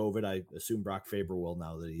 escape COVID. I assume Brock Faber will,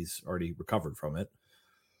 now that he's already recovered from it.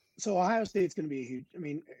 So Ohio State's going to be a huge. I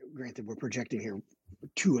mean, granted, we're projecting here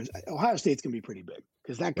Ohio State's going to be pretty big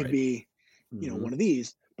because that could be, one of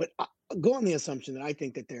these. But go on the assumption that I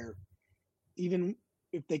think that they're, even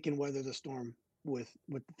if they can weather the storm with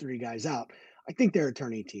the 3 guys out, I think they're a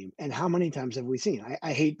tourney team. And how many times have we seen?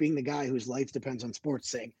 I hate being the guy whose life depends on sports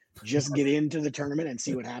saying just get into the tournament and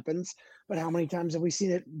see what happens. But how many times have we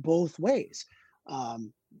seen it both ways?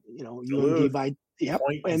 UMD by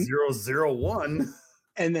 0.001.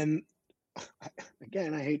 And then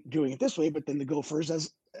again, I hate doing it this way, but then the Gophers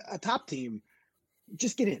as a top team,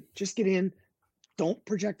 just get in. Don't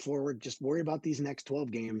project forward. Just worry about these next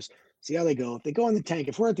 12 games. See how they go. If they go in the tank,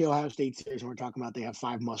 if we're at the Ohio State series and we're talking about they have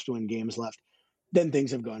 5 must-win games left, then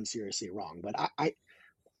things have gone seriously wrong. But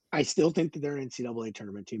I still think that they're an NCAA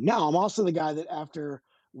tournament team. Now, I'm also the guy that after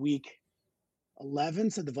week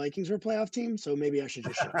 11 said the Vikings were a playoff team, so maybe I should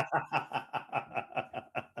just shut up.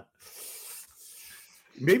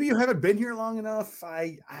 Maybe you haven't been here long enough.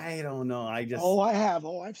 I don't know. I have.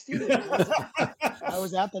 I've seen it. I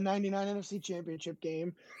was at the 99 NFC Championship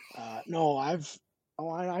game. I've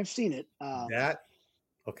seen it.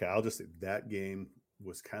 I'll just say that game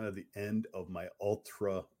was kind of the end of my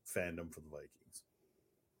ultra fandom for the Vikings.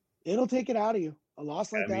 It'll take it out of you. A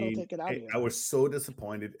loss like that will take it out of you. I was so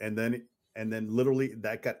disappointed, and then literally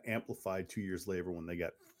that got amplified 2 years later when they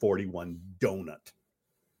got 41 donut.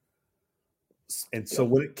 And so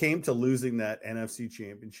when it came to losing that NFC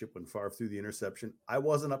Championship when Favre threw the interception, I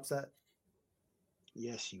wasn't upset.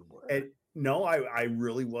 Yes, you were. And no, I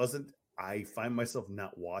really wasn't. I find myself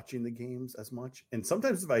not watching the games as much. And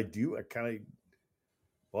sometimes if I do,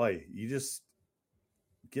 you just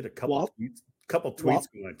get a couple tweets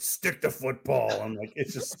going, stick to football. I'm like,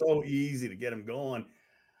 it's just so easy to get them going.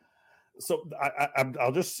 So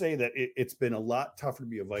I'll just say that it's been a lot tougher to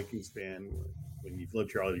be a Vikings fan when you've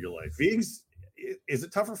lived here all your life. Vigs, is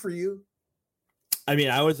it tougher for you? I mean,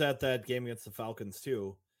 I was at that game against the Falcons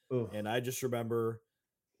too. Ugh. And I just remember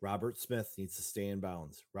Robert Smith needs to stay in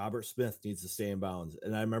bounds. Robert Smith needs to stay in bounds.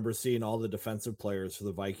 And I remember seeing all the defensive players for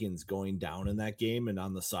the Vikings going down in that game and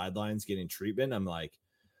on the sidelines getting treatment. I'm like,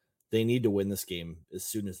 they need to win this game as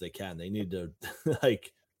soon as they can. They need to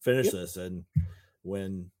finish this. And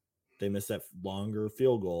when they missed that longer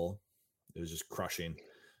field goal, it was just crushing.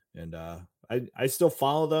 And I still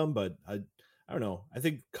follow them, but I don't know. I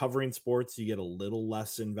think covering sports, you get a little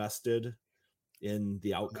less invested in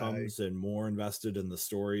the outcomes and more invested in the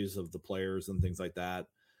stories of the players and things like that.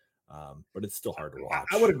 But it's still hard to watch.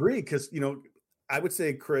 I would agree because, I would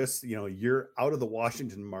say, Chris, you're out of the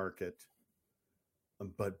Washington market.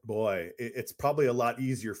 But boy, it's probably a lot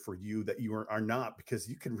easier for you that you are not, because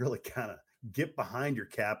you can really kind of get behind your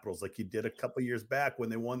Capitals like you did a couple of years back when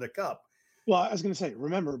they won the Cup. Well, I was going to say,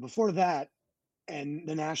 remember, before that and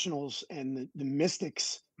the Nationals and the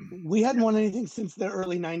Mystics, we hadn't won anything since the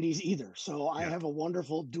early 90s either. So I have a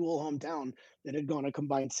wonderful dual hometown that had gone a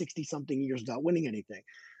combined 60-something years without winning anything.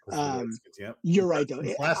 You're right, though.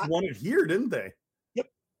 Last won it here, didn't they?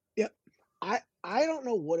 Yep. I don't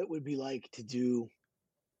know what it would be like to do.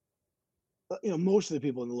 Most of the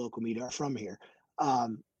people in the local media are from here.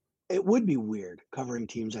 It would be weird covering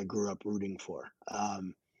teams I grew up rooting for.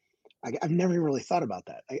 I've never really thought about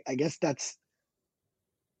that. I guess that's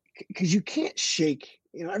because you can't shake.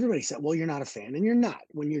 Everybody said, "Well, you're not a fan," and you're not.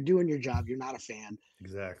 When you're doing your job, you're not a fan.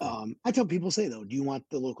 Exactly. I tell people, do you want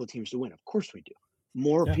the local teams to win? Of course we do.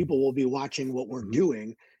 More people will be watching what we're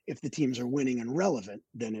doing if the teams are winning and relevant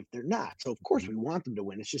than if they're not. So of course we want them to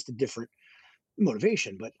win. It's just a different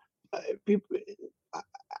motivation. But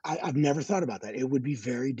I've never thought about that. It would be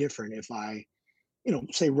very different if I,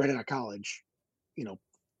 say right out of college,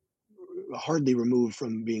 hardly removed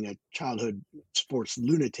from being a childhood sports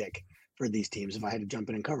lunatic for these teams. If I had to jump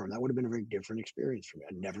in and cover them, that would have been a very different experience for me.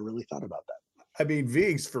 I never really thought about that. I mean,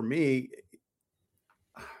 Viggs, for me,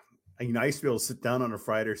 I used to be able to sit down on a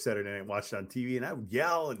Friday or Saturday night and watch it on TV, and I would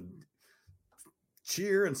yell and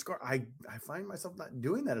cheer and score. I find myself not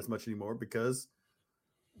doing that as much anymore because,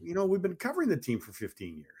 we've been covering the team for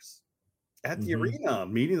 15 years at the arena,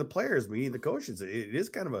 meeting the players, meeting the coaches. It is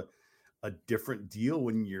kind of a different deal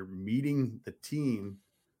when you're meeting the team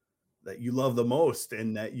that you love the most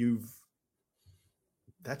and that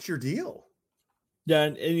that's your deal. Yeah.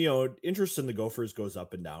 And interest in the Gophers goes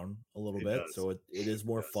up and down a little bit. Does. So it is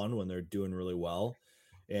more fun when they're doing really well,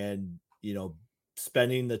 and,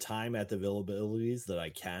 spending the time at the availabilities that I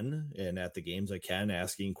can and at the games I can,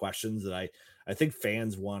 asking questions that I think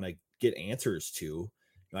fans want to get answers to.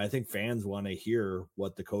 I think fans want to hear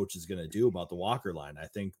what the coach is going to do about the Walker line. I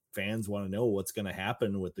think fans want to know what's going to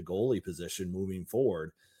happen with the goalie position moving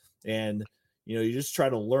forward. And, you just try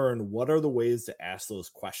to learn what are the ways to ask those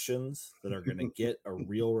questions that are going to get a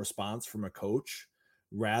real response from a coach,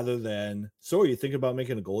 rather than, so you think about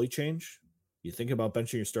making a goalie change? You think about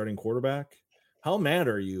benching your starting quarterback? How mad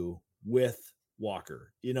are you with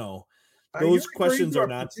Walker? Those questions are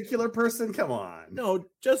not a particular person. Come on. No,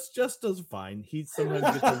 just does fine. He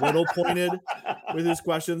sometimes gets a little pointed with his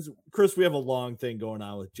questions. Chris, we have a long thing going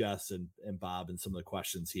on with Jess and Bob and some of the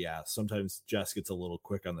questions he asks. Sometimes Jess gets a little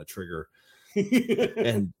quick on the trigger.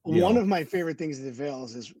 And one of my favorite things at the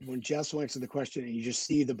Vales is when Jess will answer the question and you just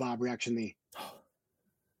see the Bob reaction, and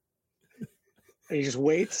he just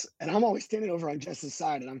waits. And I'm always standing over on Jess's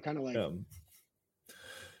side, and I'm kind of like,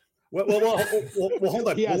 Well, hold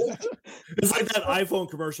on. Yes. It's like that iPhone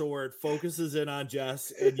commercial where it focuses in on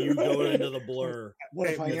Jess and you go into the blur. What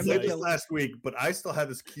if I am this last week? But I still have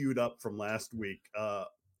this queued up from last week. A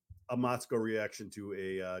Motzko reaction to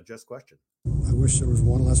a Jess question. I wish there was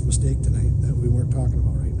one less mistake tonight that we weren't talking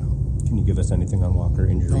about right now. Can you give us anything on Walker,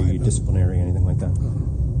 injury, disciplinary, anything like that?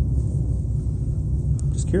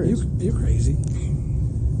 Just curious. You're crazy.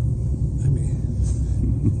 I mean.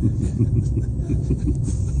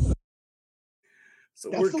 So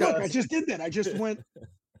that's the look. I just did that. I just went.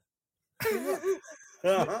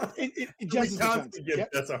 Jess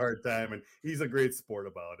that's a hard time, and he's a great sport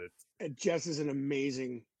about it. And Jess is an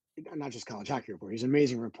amazing, not just college hockey reporter. He's an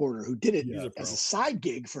amazing reporter who did it as a side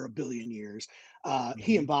gig for a billion years.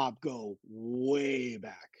 He and Bob go way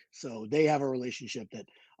back, so they have a relationship that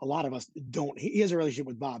a lot of us don't. He has a relationship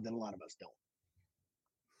with Bob that a lot of us don't.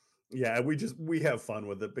 Yeah, we have fun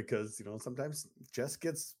with it because sometimes Jess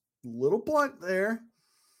gets a little blunt there,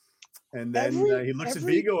 and then he looks at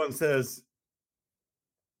Vigo and says,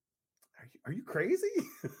 "Are you crazy?"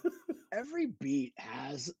 Every beat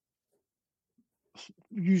has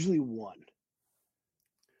usually one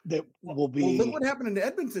that will be. Well, look what happened in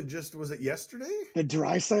Edmonton. Was it yesterday? The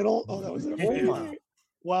Draisaitl. Oh, that was amazing.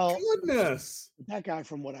 Well, goodness, that guy,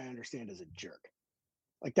 from what I understand, is a jerk.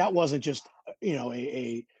 Like that wasn't just,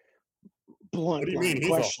 a blunt What do you line mean? of He's a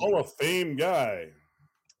questioning. Hall of Fame guy.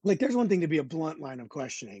 Like there's one thing to be a blunt line of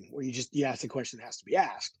questioning where you ask a question that has to be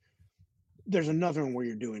asked. There's another one where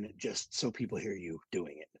you're doing it just so people hear you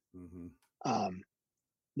doing it. Mm-hmm.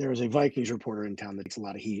 There was a Vikings reporter in town that takes a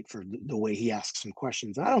lot of heat for the way he asks some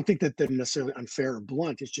questions. I don't think that they're necessarily unfair or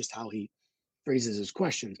blunt. It's just how he phrases his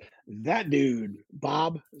questions. That dude,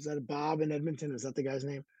 Bob, is that a Bob in Edmonton? Is that the guy's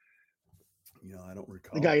name? I don't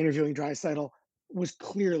recall. The guy interviewing Draisaitl was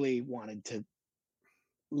clearly wanted to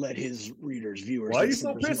let his readers, viewers. Why are you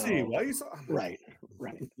so pissy? Why are you so right?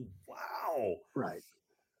 Wow. Right.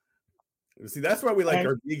 See, that's why we like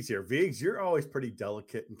our Viggs here. Viggs, you're always pretty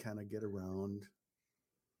delicate and kind of get around.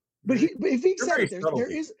 But if he said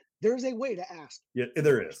there's a way to ask. Yeah,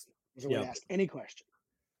 there is. There's a way to ask any question.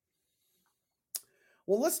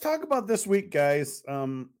 Well, let's talk about this week, guys.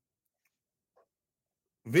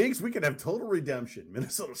 Viggs, we could have total redemption.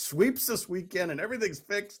 Minnesota sweeps this weekend and everything's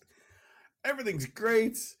fixed. Everything's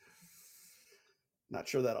great. Not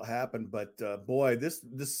sure that'll happen, but boy, this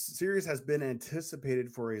series has been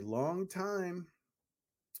anticipated for a long time,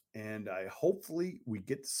 and hopefully we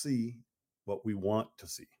get to see what we want to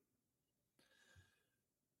see.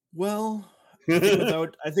 Well,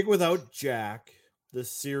 I think without Jack, the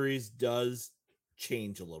series does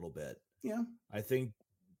change a little bit. Yeah, I think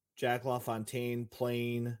Jack LaFontaine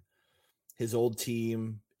playing his old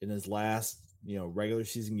team in his last, regular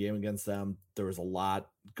season game against them, there was a lot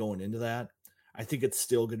going into that. I think it's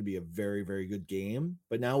still going to be a very, very good game,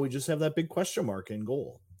 but now we just have that big question mark in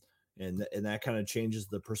goal. And that kind of changes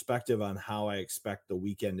the perspective on how I expect the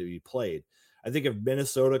weekend to be played. I think if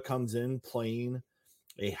Minnesota comes in playing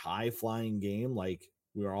a high flying game, like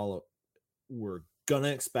we're going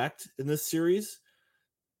to expect in this series,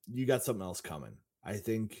 you got something else coming. I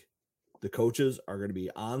think the coaches are going to be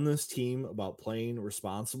on this team about playing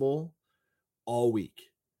responsible all week.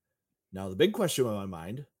 Now, the big question in my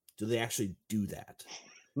mind, do they actually do that?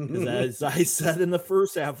 Because as I said in the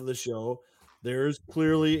first half of the show, there's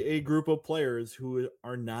clearly a group of players who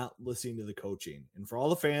are not listening to the coaching. And for all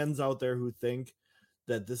the fans out there who think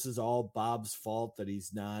that this is all Bob's fault, that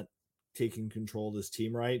he's not taking control of this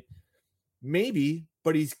team right, maybe,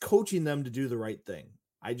 but he's coaching them to do the right thing.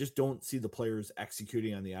 I just don't see the players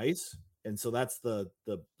executing on the ice. And so that's the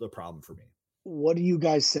problem for me. What do you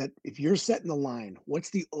guys set? If you're setting the line,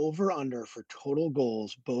 what's the over under for total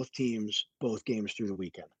goals, both teams, both games through the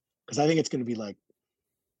weekend? Because I think it's going to be like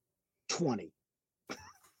 20.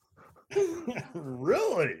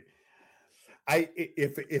 Really?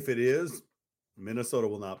 If it is, Minnesota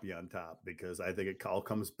will not be on top, because I think it all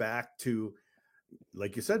comes back to,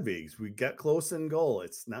 like you said, Viggs, we got close in goal.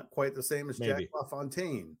 It's not quite the same as Jack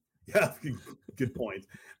LaFontaine. Yeah, good point.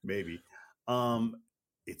 Maybe.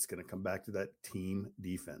 It's going to come back to that team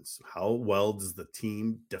defense. How well does the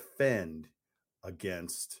team defend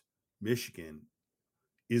against Michigan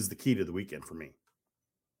is the key to the weekend for me.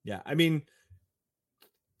 Yeah, I mean,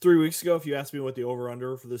 3 weeks ago, if you asked me what the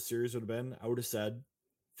over-under for this series would have been, I would have said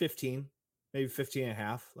 15, maybe 15 and a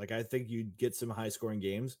half. Like, I think you'd get some high-scoring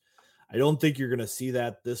games. I don't think you're going to see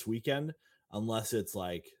that this weekend unless it's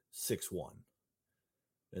like 6-1.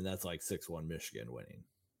 And that's like 6-1 Michigan winning.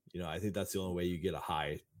 I think that's the only way you get a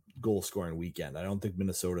high goal-scoring weekend. I don't think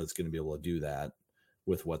Minnesota is going to be able to do that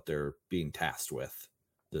with what they're being tasked with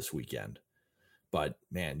this weekend. But,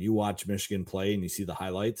 man, you watch Michigan play and you see the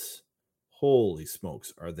highlights. Holy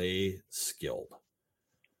smokes, are they skilled?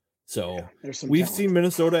 So we've seen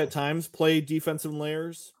Minnesota at times play defensive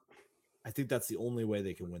layers. I think that's the only way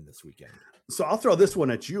they can win this weekend. So I'll throw this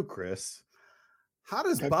one at you, Chris. How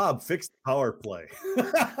does Bob fix the power play?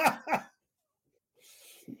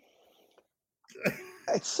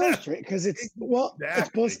 It's so strange because it's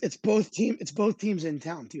both teams in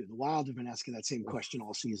town too. The Wild have been asking that same question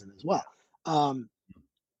all season as well.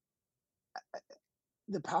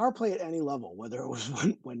 The power play at any level, whether it was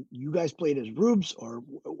when you guys played as Rubes or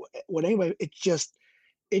when anyway,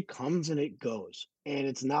 it comes and it goes, and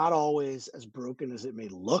it's not always as broken as it may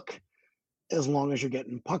look, as long as you're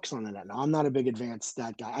getting pucks on the net. Now, I'm not a big advanced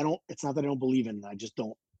stat guy. It's not that I don't believe in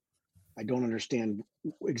it. I don't understand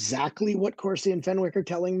exactly what Corsi and Fenwick are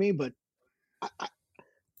telling me, but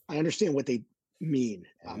I understand what they mean.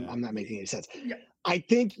 I'm not making any sense. Yeah. I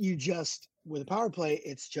think with a power play,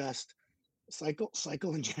 it's just cycle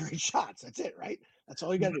and generate shots. That's it, right? That's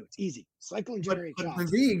all you got to do. It's easy. Cycle and generate shots. But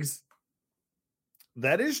Viggs,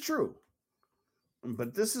 that is true.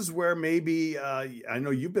 But this is where maybe I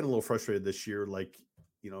know you've been a little frustrated this year. Like,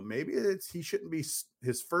 maybe he shouldn't be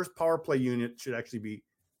his first power play unit should actually be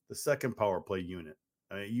the second power play unit.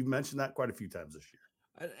 You mentioned that quite a few times this year.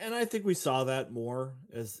 And I think we saw that more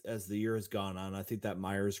as the year has gone on. I think that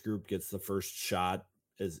Myers group gets the first shot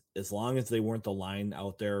as long as they weren't the line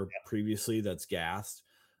out there previously that's gassed,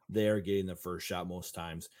 they are getting the first shot most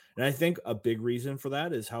times. And I think a big reason for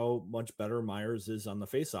that is how much better Myers is on the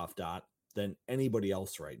faceoff dot than anybody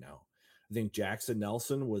else right now. I think Jackson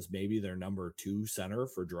Nelson was maybe their number 2 center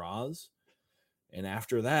for draws. And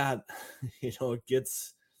after that, it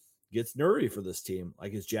gets nervy for this team.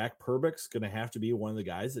 Like, is Jack Perbix going to have to be one of the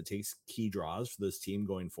guys that takes key draws for this team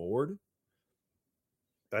going forward?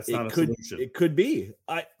 That's not a solution. It could be.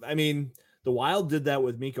 I mean, the Wild did that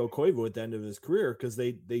with Mikko Koivu at the end of his career because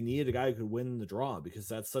they needed a guy who could win the draw, because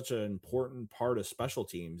that's such an important part of special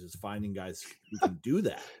teams, is finding guys who can do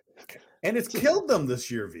that. And it's killed them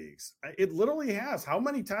this year, Viggs. It literally has. How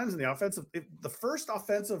many times in the first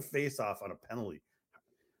offensive face-off on a penalty,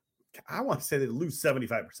 I want to say they lose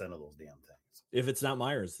 75% of those damn things. If it's not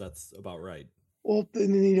Myers, that's about right. Well,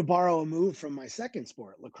 then they need to borrow a move from my second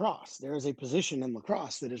sport, lacrosse. There is a position in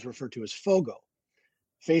lacrosse that is referred to as fogo.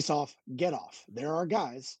 Face off, get off. There are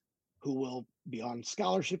guys who will be on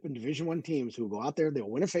scholarship in Division I teams who will go out there, they'll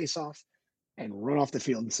win a face off and run off the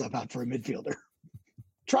field and sub out for a midfielder.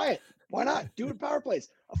 Try it. Why not? Do it power plays.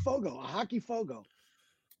 A fogo, a hockey fogo.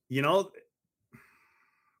 It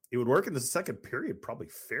would work in the second period probably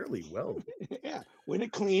fairly well. Yeah. Win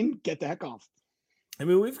it clean, get the heck off. I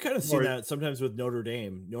mean, we've kind of seen that sometimes with Notre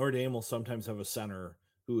Dame. Notre Dame will sometimes have a center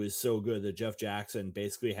who is so good that Jeff Jackson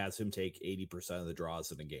basically has him take 80% of the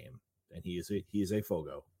draws in a game. And he is a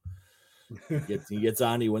fogo. He gets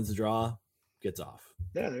on, he wins the draw, gets off.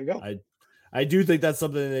 Yeah, there you go. I do think that's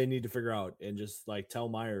something they need to figure out, and just like tell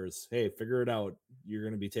Myers, hey, figure it out. You're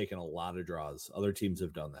going to be taking a lot of draws. Other teams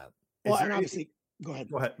have done that. Well, and obviously, go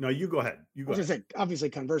ahead. Go ahead. No, you go ahead. Obviously,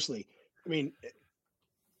 conversely, I mean,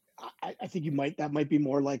 I think that might be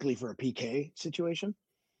more likely for a PK situation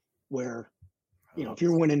where, if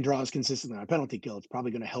you're winning draws consistently on a penalty kill, it's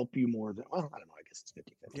probably going to help you more than, well, I don't know. I guess it's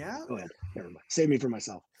 50-50. Yeah. Go ahead. Never mind. Save me for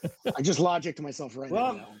myself. I just logicked myself right now.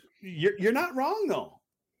 Well, you're not wrong, though.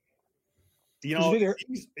 Earlier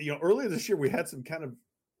this year, we had some kind of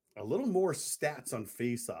a little more stats on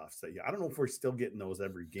face-offs. That I don't know if we're still getting those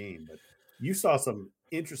every game, but you saw some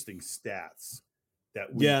interesting stats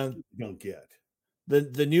that we don't get.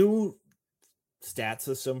 The new stat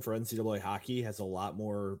system for NCAA hockey has a lot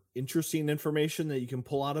more interesting information that you can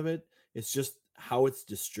pull out of it. It's just how it's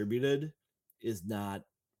distributed is not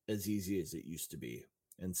as easy as it used to be.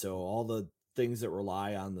 And so all the things that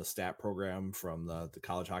rely on the stat program from the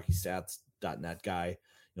collegehockey.net guy,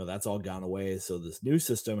 that's all gone away. So this new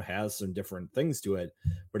system has some different things to it,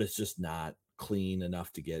 but it's just not clean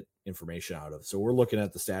enough to get information out of. So we're looking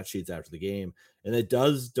at the stat sheets after the game, and it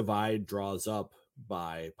does divide draws up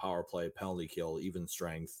by power play, penalty kill, even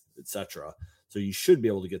strength, etc. So you should be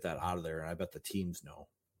able to get that out of there, and I bet the teams know.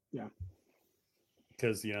 Yeah.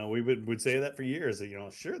 Because, we would say that for years.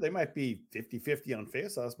 Sure, they might be 50-50 on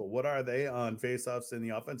faceoffs, but what are they on faceoffs in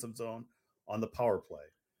the offensive zone, on the power play,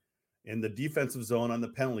 in the defensive zone, on the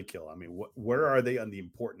penalty kill? I mean, where are they on the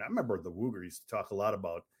important? I remember the Wooger used to talk a lot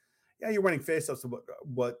about, you're winning faceoffs,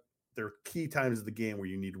 but there are key times of the game where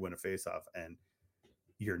you need to win a faceoff, and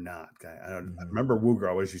you're not. I remember Wooger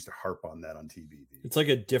always used to harp on that on TV. It's like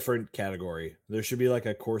a different category. There should be like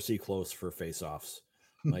a Corsi close for faceoffs.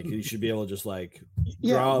 Like you should be able to just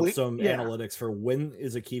draw up some analytics for when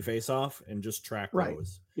is a key faceoff and just track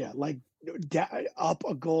those. Yeah, like up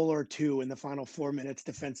a goal or two in the final 4 minutes,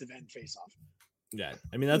 defensive end faceoff. Yeah,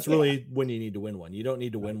 I mean that's really when you need to win one. You don't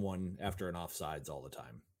need to win one after an offsides all the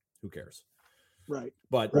time. Who cares? Right.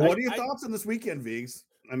 But what are your thoughts on this weekend, Viggs?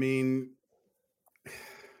 I mean,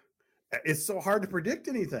 it's so hard to predict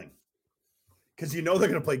anything because they're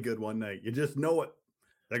going to play good one night. You just know it.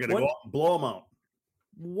 They're going to go out and blow them out.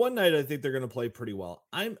 One night, I think they're going to play pretty well.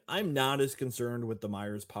 I'm not as concerned with the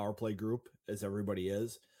Myers power play group as everybody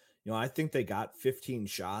is. I think they got 15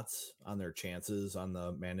 shots on their chances on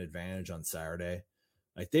the man advantage on Saturday.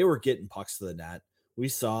 Like they were getting pucks to the net. We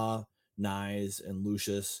saw Nyes and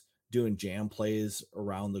Lucius doing jam plays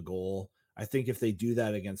around the goal. I think if they do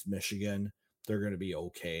that against Michigan, they're going to be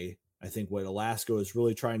okay. I think what Alaska is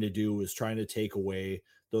really trying to do is trying to take away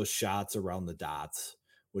those shots around the dots,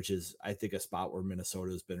 which is, I think, a spot where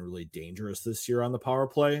Minnesota has been really dangerous this year on the power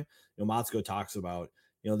play. Matsko talks about,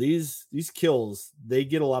 these kills, they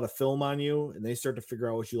get a lot of film on you and they start to figure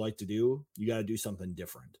out what you like to do. You got to do something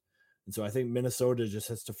different. And so I think Minnesota just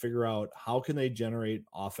has to figure out how can they generate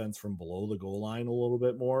offense from below the goal line a little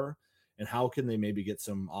bit more, and how can they maybe get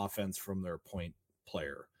some offense from their point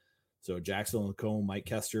player. So Jackson Lacombe, Mike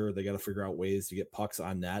Kester, they got to figure out ways to get pucks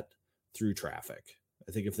on net through traffic.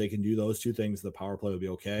 I think if they can do those two things, the power play will be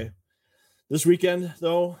okay. This weekend,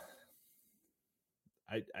 though,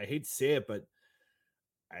 I hate to say it, but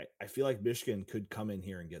I feel like Michigan could come in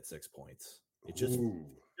here and get 6 points. It just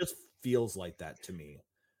feels like that to me.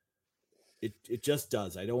 It just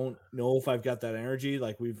does. I don't know if I've got that energy.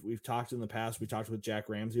 Like we've talked in the past. We talked with Jack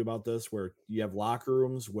Ramsey about this, where you have locker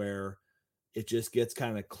rooms where it just gets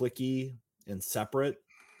kind of cliquey and separate.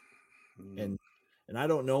 And I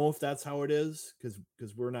don't know if that's how it is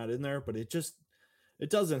because we're not in there, but it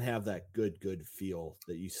doesn't have that good feel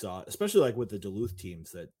that you saw, especially like with the Duluth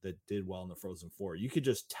teams that did well in the Frozen Four. You could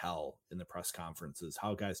just tell in the press conferences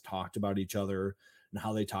how guys talked about each other and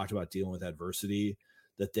how they talked about dealing with adversity,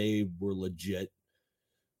 that they were legit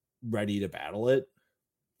ready to battle it.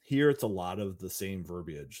 Here, it's a lot of the same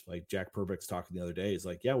verbiage. Like Jack Purbeck's talking the other day. He's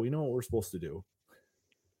like, yeah, we know what we're supposed to do.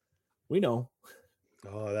 We know.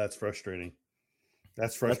 Oh, that's frustrating.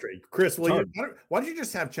 That's frustrating. Chris, why don't you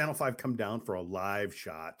just have Channel 5 come down for a live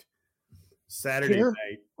shot Saturday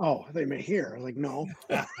night? Oh, they may hear. Like, no.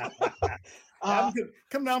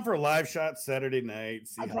 Come down for a live shot Saturday night.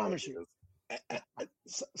 I promise you.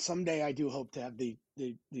 Someday I do hope to have the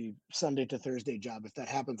Sunday to Thursday job. If that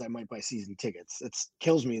happens, I might buy season tickets. It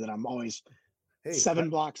kills me that I'm always 7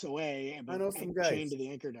 blocks away and I know some guys chained to the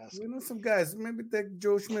anchor desk. We know some guys. Maybe take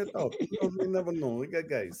Joe Schmidt out. We never know. We got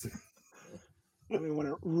guys. I mean, when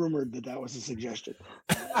it rumored that was a suggestion.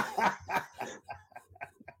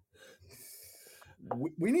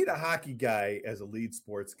 We need a hockey guy as a lead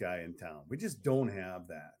sports guy in town. We just don't have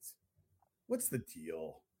that. What's the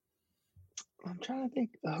deal? I'm trying to think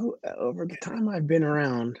who over the time I've been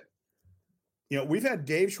around. We've had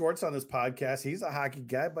Dave Schwartz on this podcast. He's a hockey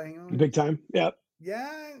guy, but big time. Yep.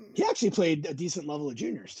 Yeah. He actually played a decent level of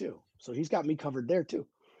juniors too. So he's got me covered there too.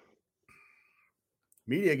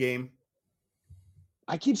 Media game.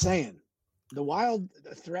 I keep saying the Wild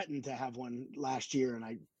threatened to have one last year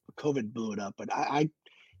and COVID blew it up, but I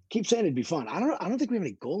keep saying it'd be fun. I don't think we have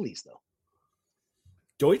any goalies though.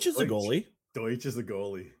 Deutsch is a goalie. Deutsch is a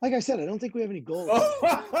goalie. Like I said, I don't think we have any goalies.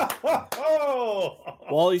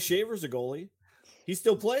 Wally Shaver's a goalie. He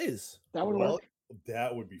still plays. That would work.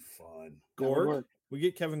 That would be fun. Gorg. We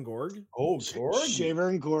get Kevin Gorg. Oh, Gorg. Shaver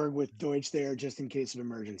and Gorg with Deutsch there just in case of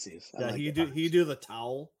emergencies. Yeah, he do the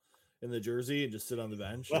towel in the jersey and just sit on the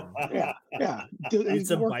bench. Yeah. Eat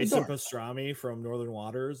some bison pastrami from Northern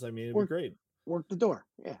Waters. I mean, it'd be great. Work the door.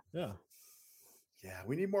 Yeah. Yeah,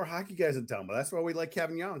 we need more hockey guys in town, but that's why we like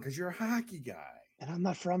Kevin Young, because you're a hockey guy. And I'm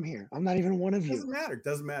not from here. I'm not even one of you.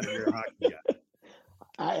 Doesn't matter. You're a hockey guy.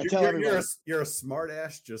 I tell everybody. You're a smart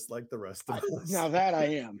ass just like the rest of us. Now that I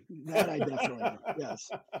am. That I definitely am.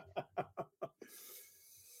 Yes.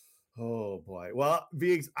 Oh, boy. Well,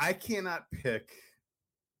 Viggs, I cannot pick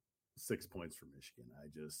 6 points for Michigan.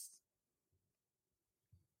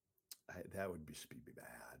 That would be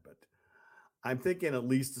bad, but I'm thinking at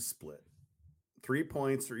least a split. 3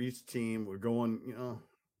 points for each team. We're going,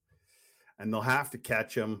 and they'll have to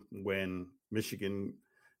catch them when Michigan,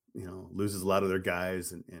 loses a lot of their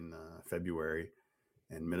guys in February,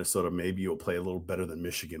 and Minnesota maybe will play a little better than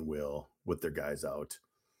Michigan will with their guys out.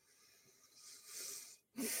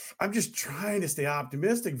 I'm just trying to stay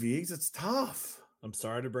optimistic, Viggs. It's tough. I'm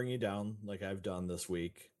sorry to bring you down like I've done this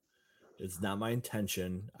week. It's not my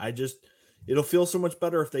intention. It'll feel so much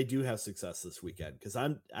better if they do have success this weekend, because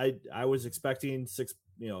I was expecting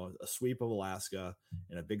a sweep of Alaska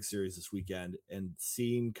in a big series this weekend, and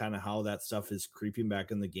seeing kind of how that stuff is creeping back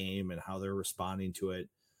in the game and how they're responding to it.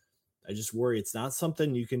 I just worry it's not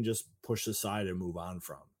something you can just push aside and move on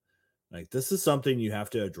from. Like, this is something you have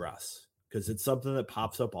to address because it's something that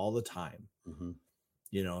pops up all the time. Mm-hmm.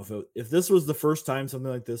 If this was the first time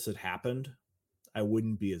something like this had happened, I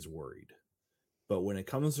wouldn't be as worried. But when it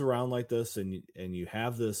comes around like this and you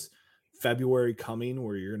have this February coming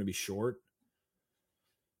where you're going to be short,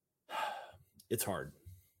 it's hard.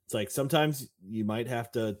 It's like sometimes you might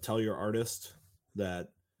have to tell your artist that,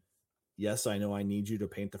 yes, I know I need you to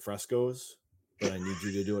paint the frescoes, but I need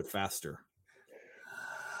you to do it faster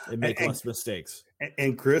and make less mistakes.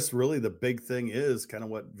 And Chris, really the big thing is kind of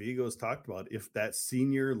what Vigo's talked about. If that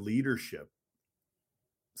senior leadership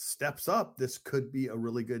steps up, this could be a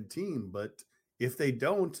really good team. But if they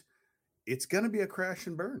don't, it's going to be a crash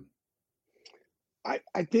and burn.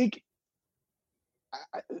 I think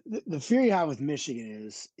the fear you have with Michigan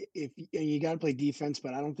is if you got to play defense,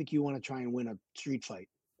 but I don't think you want to try and win a street fight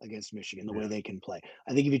against Michigan the way they can play.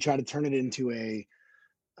 I think if you try to turn it into a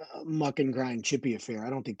muck and grind chippy affair, I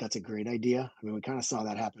don't think that's a great idea. I mean, we kind of saw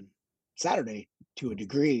that happen Saturday to a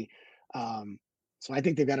degree. So I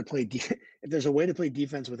think they've got to play. If there's a way to play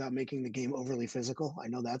defense without making the game overly physical, I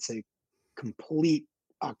know that's a complete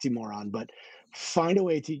oxymoron, but find a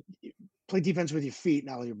way to play defense with your feet,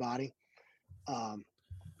 not with your body.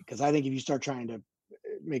 Because I think if you start trying to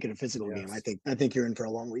make it a physical game, I think you're in for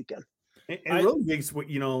a long weekend. And really makes what,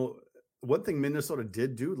 one thing Minnesota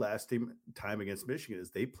did do last time against Michigan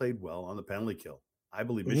is they played well on the penalty kill. I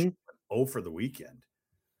believe Michigan went 0 for the weekend.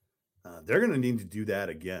 They're going to need to do that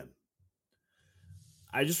again.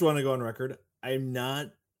 I just want to go on record. I'm not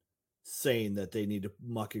saying that they need to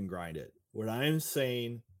muck and grind it. What I'm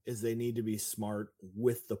saying is they need to be smart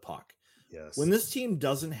with the puck. Yes. When this team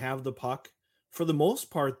doesn't have the puck, for the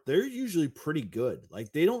most part, they're usually pretty good.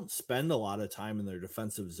 Like, they don't spend a lot of time in their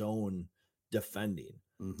defensive zone defending.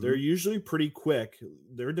 Mm-hmm. They're usually pretty quick.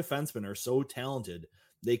 Their defensemen are so talented.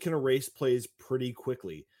 They can erase plays pretty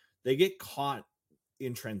quickly. They get caught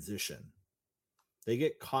in transition. They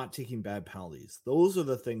get caught taking bad penalties. Those are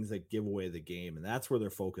the things that give away the game, and that's where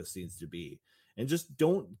their focus needs to be. And just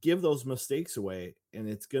don't give those mistakes away, and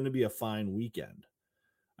it's going to be a fine weekend.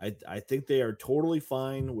 I think they are totally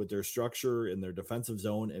fine with their structure in their defensive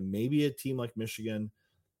zone, and maybe a team like Michigan,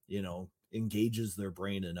 engages their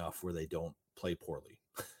brain enough where they don't play poorly.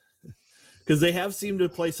 Because they have seemed to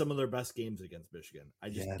play some of their best games against Michigan. I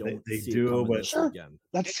just don't they see do, it coming but this weekend.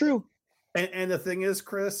 That's true. And the thing is,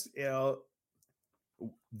 Chris,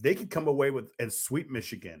 they could come away with and sweep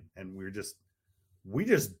Michigan, and we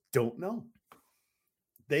just don't know.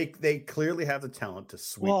 They clearly have the talent to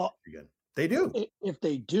sweep Michigan. They do. If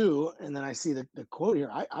they do, and then I see the quote here,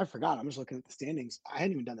 I forgot. I'm just looking at the standings. I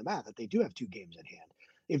hadn't even done the math that they do have 2 games in hand.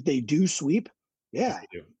 If they do sweep, they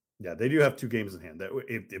do. Yeah, they do have 2 games in hand. That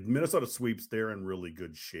if Minnesota sweeps, they're in really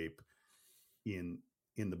good shape in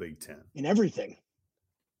the Big Ten. In everything.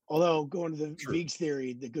 Although going to the Vig's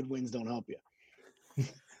theory, the good wins don't help you.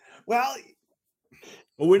 Well,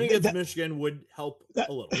 a win against Michigan would help a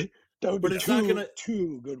little. That would but be it's not gonna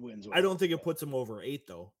 2 good wins. I don't think it puts them over 8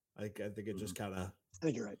 though. I think it just kind of. I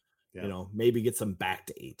think you're right. Yeah. Maybe gets them back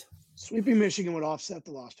to 8. Sweeping Michigan would offset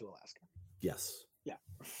the loss to Alaska. Yes. Yeah.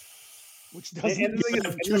 Which doesn't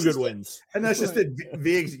give 2 good wins. And that's just it.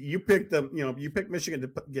 Viggs, you picked them. You picked Michigan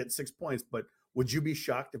to get 6 points, but would you be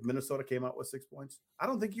shocked if Minnesota came out with 6 points? I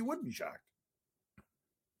don't think you would be shocked.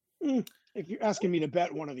 If you're asking me to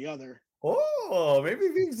bet one or the other. Oh, maybe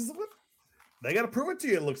Viggs. They got to prove it to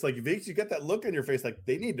you. It looks like Viggs, you got that look on your face like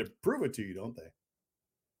they need to prove it to you, don't they?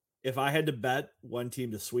 If I had to bet one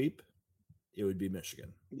team to sweep, it would be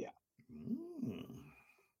Michigan. Yeah.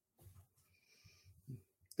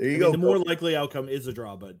 There you go. The more likely outcome is a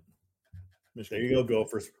draw, but Michigan. There you go,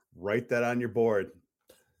 Gophers. Write that on your board.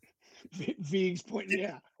 Viggs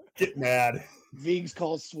pointing, Get mad. Viggs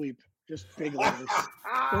calls sweep. Just big letters.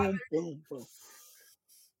 Boom, boom, boom.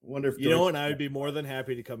 Wonder if and I would be more than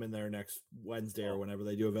happy to come in there next Wednesday or whenever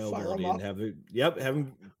they do availability and have it. Yep, have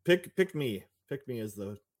him pick me. Pick me as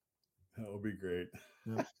the. That would be great.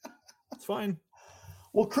 Yeah. It's fine.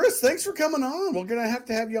 Well, Chris, thanks for coming on. We're gonna have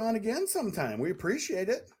to have you on again sometime. We appreciate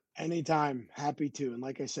it. Anytime, happy to. And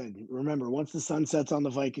like I said, remember, once the sun sets on the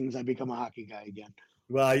Vikings, I become a hockey guy again.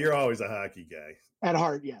 Well, you're always a hockey guy. At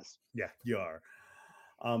heart, yes. Yeah, you are.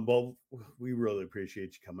 Well, we really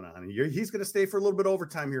appreciate you coming on. He's going to stay for a little bit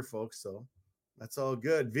overtime here, folks. So that's all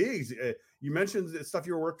good. Viggs, you mentioned the stuff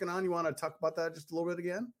you were working on. You want to talk about that just a little bit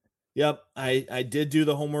again? Yep. I did do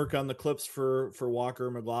the homework on the clips for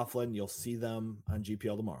Walker McLaughlin. You'll see them on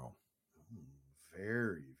GPL tomorrow.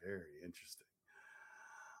 Very, very interesting.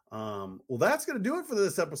 Well, that's going to do it for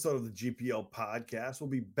this episode of the GPL podcast. We'll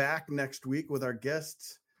be back next week with our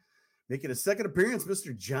guest making a second appearance,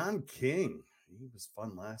 Mr. John King. He was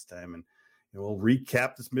fun last time, and we'll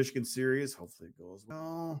recap this Michigan series. Hopefully it goes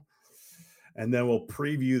well, and then we'll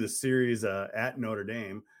preview the series at Notre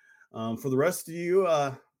Dame. For the rest of you,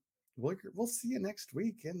 we'll see you next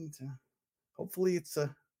week, and hopefully it's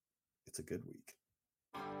a good week.